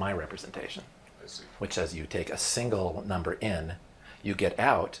 you get my representation, which says you take a single number in, you get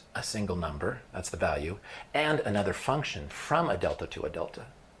out a single number, that's the value, and another function from a delta to a delta.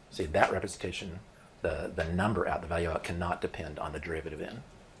 See, that representation, the number out, the value out, cannot depend on the derivative in.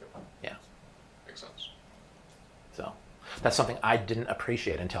 Yeah. Makes sense. So that's something I didn't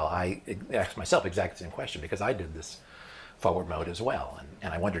appreciate until I asked myself exactly the same question, because I did this forward mode as well,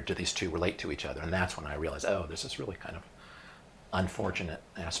 and I wondered, do these two relate to each other? And that's when I realized, oh, this is really kind of unfortunate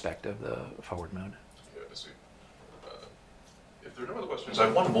aspect of the forward mode. Yeah, I see. If there are no other questions, I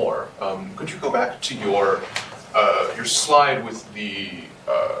have one more. Could you go back to your slide with the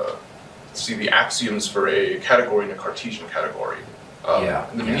axioms for a category and a Cartesian category?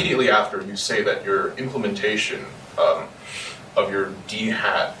 And then immediately after, you say that your implementation of your d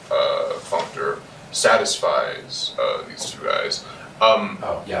hat functor satisfies these two guys.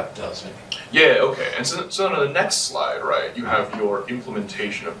 Oh, yeah, it does. Maybe. Yeah, okay. And so on the next slide, right, you have your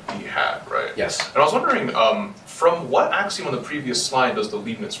implementation of d hat, right? Yes. And I was wondering, from what axiom on the previous slide does the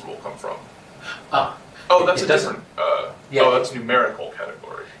Leibniz rule come from? Oh, that's different. That's numerical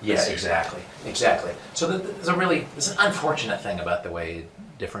category. Yeah, exactly. So there's an unfortunate thing about the way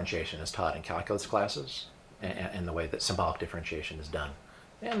differentiation is taught in calculus classes, and the way that symbolic differentiation is done,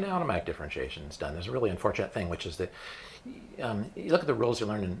 and automatic differentiation is done. There's a really unfortunate thing, which is that you look at the rules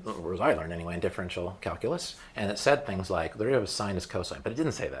rules I learned anyway in differential calculus, and it said things like the derivative of sine is cosine, but it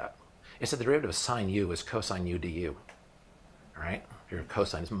didn't say that. It said the derivative of sine u is cosine u du. All right, your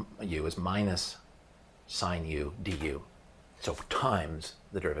cosine u is minus sine u du, so times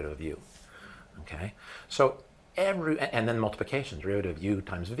the derivative of u. Okay, so and then multiplication, derivative of u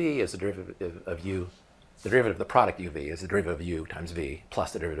times v is the derivative of u. The derivative of the product uv is the derivative of u times v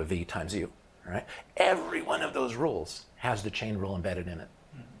plus the derivative of v times u. All right, every one of those rules has the chain rule embedded in it.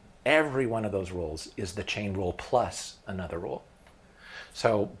 Every one of those rules is the chain rule plus another rule.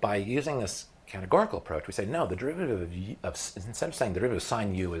 So by using this categorical approach, we say no. The derivative of instead of saying the derivative of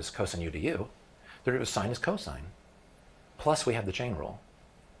sine u is cosine u du, the derivative of sine is cosine. Plus we have the chain rule.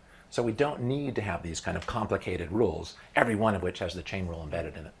 So we don't need to have these kind of complicated rules, every one of which has the chain rule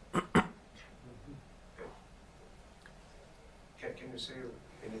embedded in it. Can you say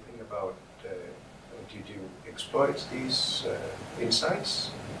anything about, did you exploit these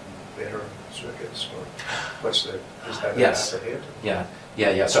insights, better circuits, or is that Yes. ahead? Yeah.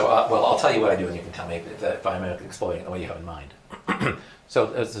 So, well, I'll tell you what I do, and you can tell me if I'm exploiting what you have in mind. So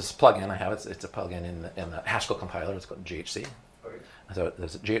there's this plugin I have. It's a plugin in the Haskell compiler. It's called GHC. Okay. So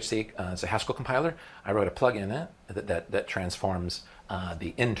there's a GHC. It's a Haskell compiler. I wrote a plugin in it that transforms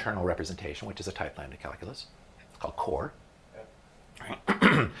the internal representation, which is a type lambda calculus. It's called core.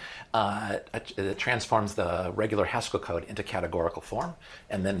 It transforms the regular Haskell code into categorical form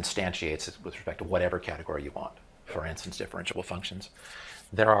and then instantiates it with respect to whatever category you want. For instance, differentiable functions.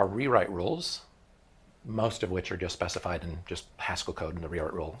 There are rewrite rules, most of which are just specified in just Haskell code in the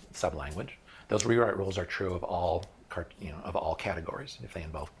rewrite rule sublanguage. Those rewrite rules are true of all categories if they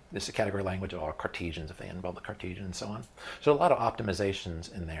involve this is a category language, of all Cartesians if they involve the Cartesian, and so on. So a lot of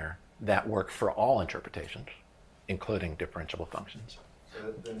optimizations in there that work for all interpretations, including differentiable functions.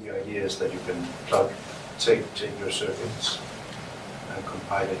 So then the idea is that you can take your circuits and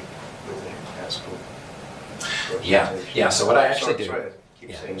compile it with a Haskell. Yeah. So what I actually do. Sorry, I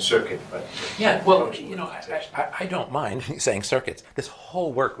keep saying circuit, but yeah. Well, I don't mind saying circuits. This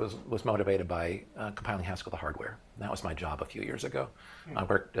whole work was motivated by compiling Haskell to hardware. That was my job a few years ago. I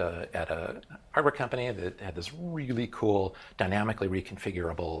worked at a hardware company that had this really cool, dynamically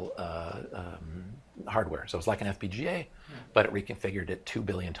reconfigurable hardware. So it was like an FPGA, but it reconfigured it 2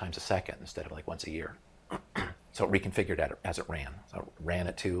 billion times a second instead of like once a year. So it reconfigured as it ran. So it ran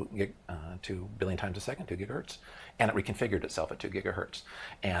at 2 billion times a second, 2 gigahertz, and it reconfigured itself at 2 gigahertz.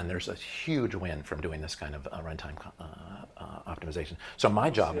 And there's a huge win from doing this kind of runtime optimization. So my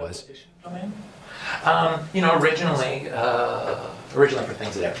job was, originally for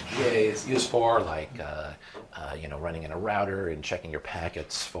things that FPGA is used for, like running in a router and checking your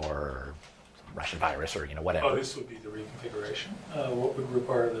packets for Russian virus or whatever. Oh, this would be the reconfiguration. What would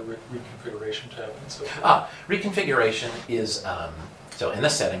require the reconfiguration to happen? So reconfiguration is so in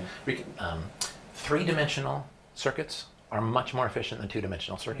this setting, three-dimensional circuits are much more efficient than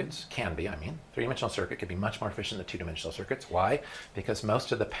two-dimensional circuits. Can be, three-dimensional circuit could be much more efficient than two-dimensional circuits. Why? Because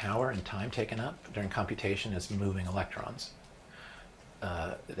most of the power and time taken up during computation is moving electrons.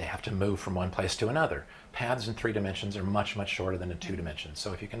 They have to move from one place to another. Paths in 3 dimensions are much, much shorter than in 2 dimensions.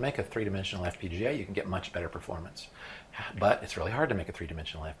 So if you can make a 3-dimensional FPGA, you can get much better performance. But it's really hard to make a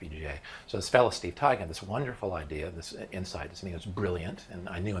 3-dimensional FPGA. So this fellow, Steve Teig, had this wonderful idea, this insight. This was brilliant, and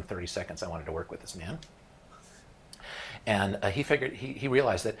I knew in 30 seconds I wanted to work with this man. And he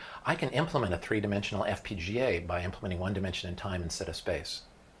realized that I can implement a 3-dimensional FPGA by implementing 1 dimension in time instead of space.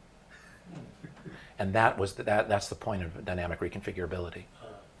 And that's the point of dynamic reconfigurability.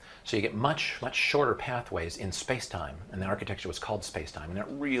 So you get much, much shorter pathways in space-time, and the architecture was called space-time, and it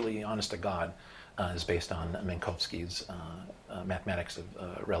really, honest to God, is based on Minkowski's mathematics of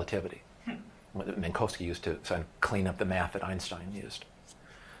relativity. What Minkowski used to sort of clean up the math that Einstein used.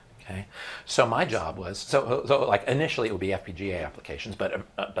 Okay, so my job was so like initially it would be FPGA applications, but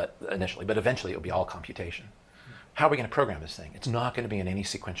eventually it would be all computation. How are we going to program this thing? It's not going to be in any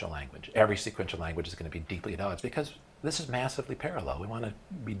sequential language. Every sequential language is going to be deeply at odds because this is massively parallel. We want to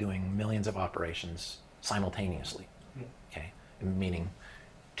be doing millions of operations simultaneously. Okay, meaning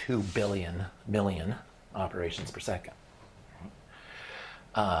 2 billion million operations per second.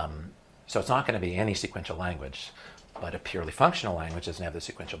 So it's not going to be any sequential language, but a purely functional language doesn't have the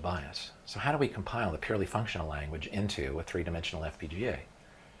sequential bias. So how do we compile the purely functional language into a three-dimensional FPGA?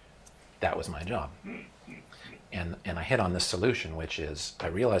 That was my job. And I hit on this solution, which is, I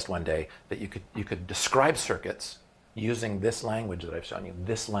realized one day that you could describe circuits using this language that I've shown you.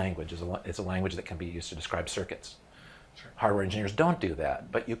 This language is a language that can be used to describe circuits. Sure. Hardware engineers don't do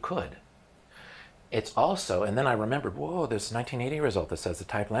that, but you could. It's also, and then I remembered, whoa, there's a 1980 result that says the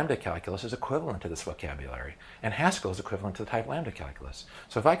type lambda calculus is equivalent to this vocabulary, and Haskell is equivalent to the type lambda calculus.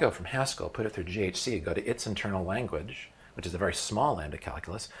 So if I go from Haskell, put it through GHC, go to its internal language, which is a very small lambda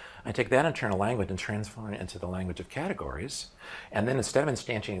calculus, I take that internal language and transform it into the language of categories, and then instead of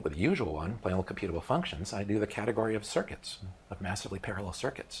instantiating it with the usual one, plain old computable functions, I do the category of circuits, of massively parallel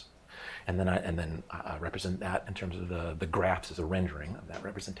circuits. And then I represent that in terms of the graphs as a rendering of that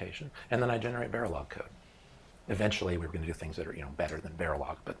representation, and then I generate Verilog code. Eventually, we were going to do things that are better than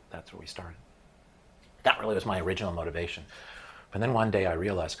Verilog, but that's where we started. That really was my original motivation. But then one day I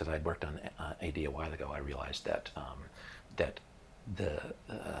realized, because I had worked on AD a while ago, I realized that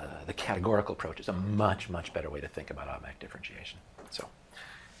the categorical approach is a much, much better way to think about automatic differentiation. So,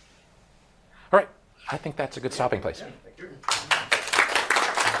 all right, I think that's a good stopping place. Thank you.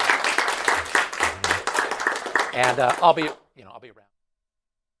 And I'll be around.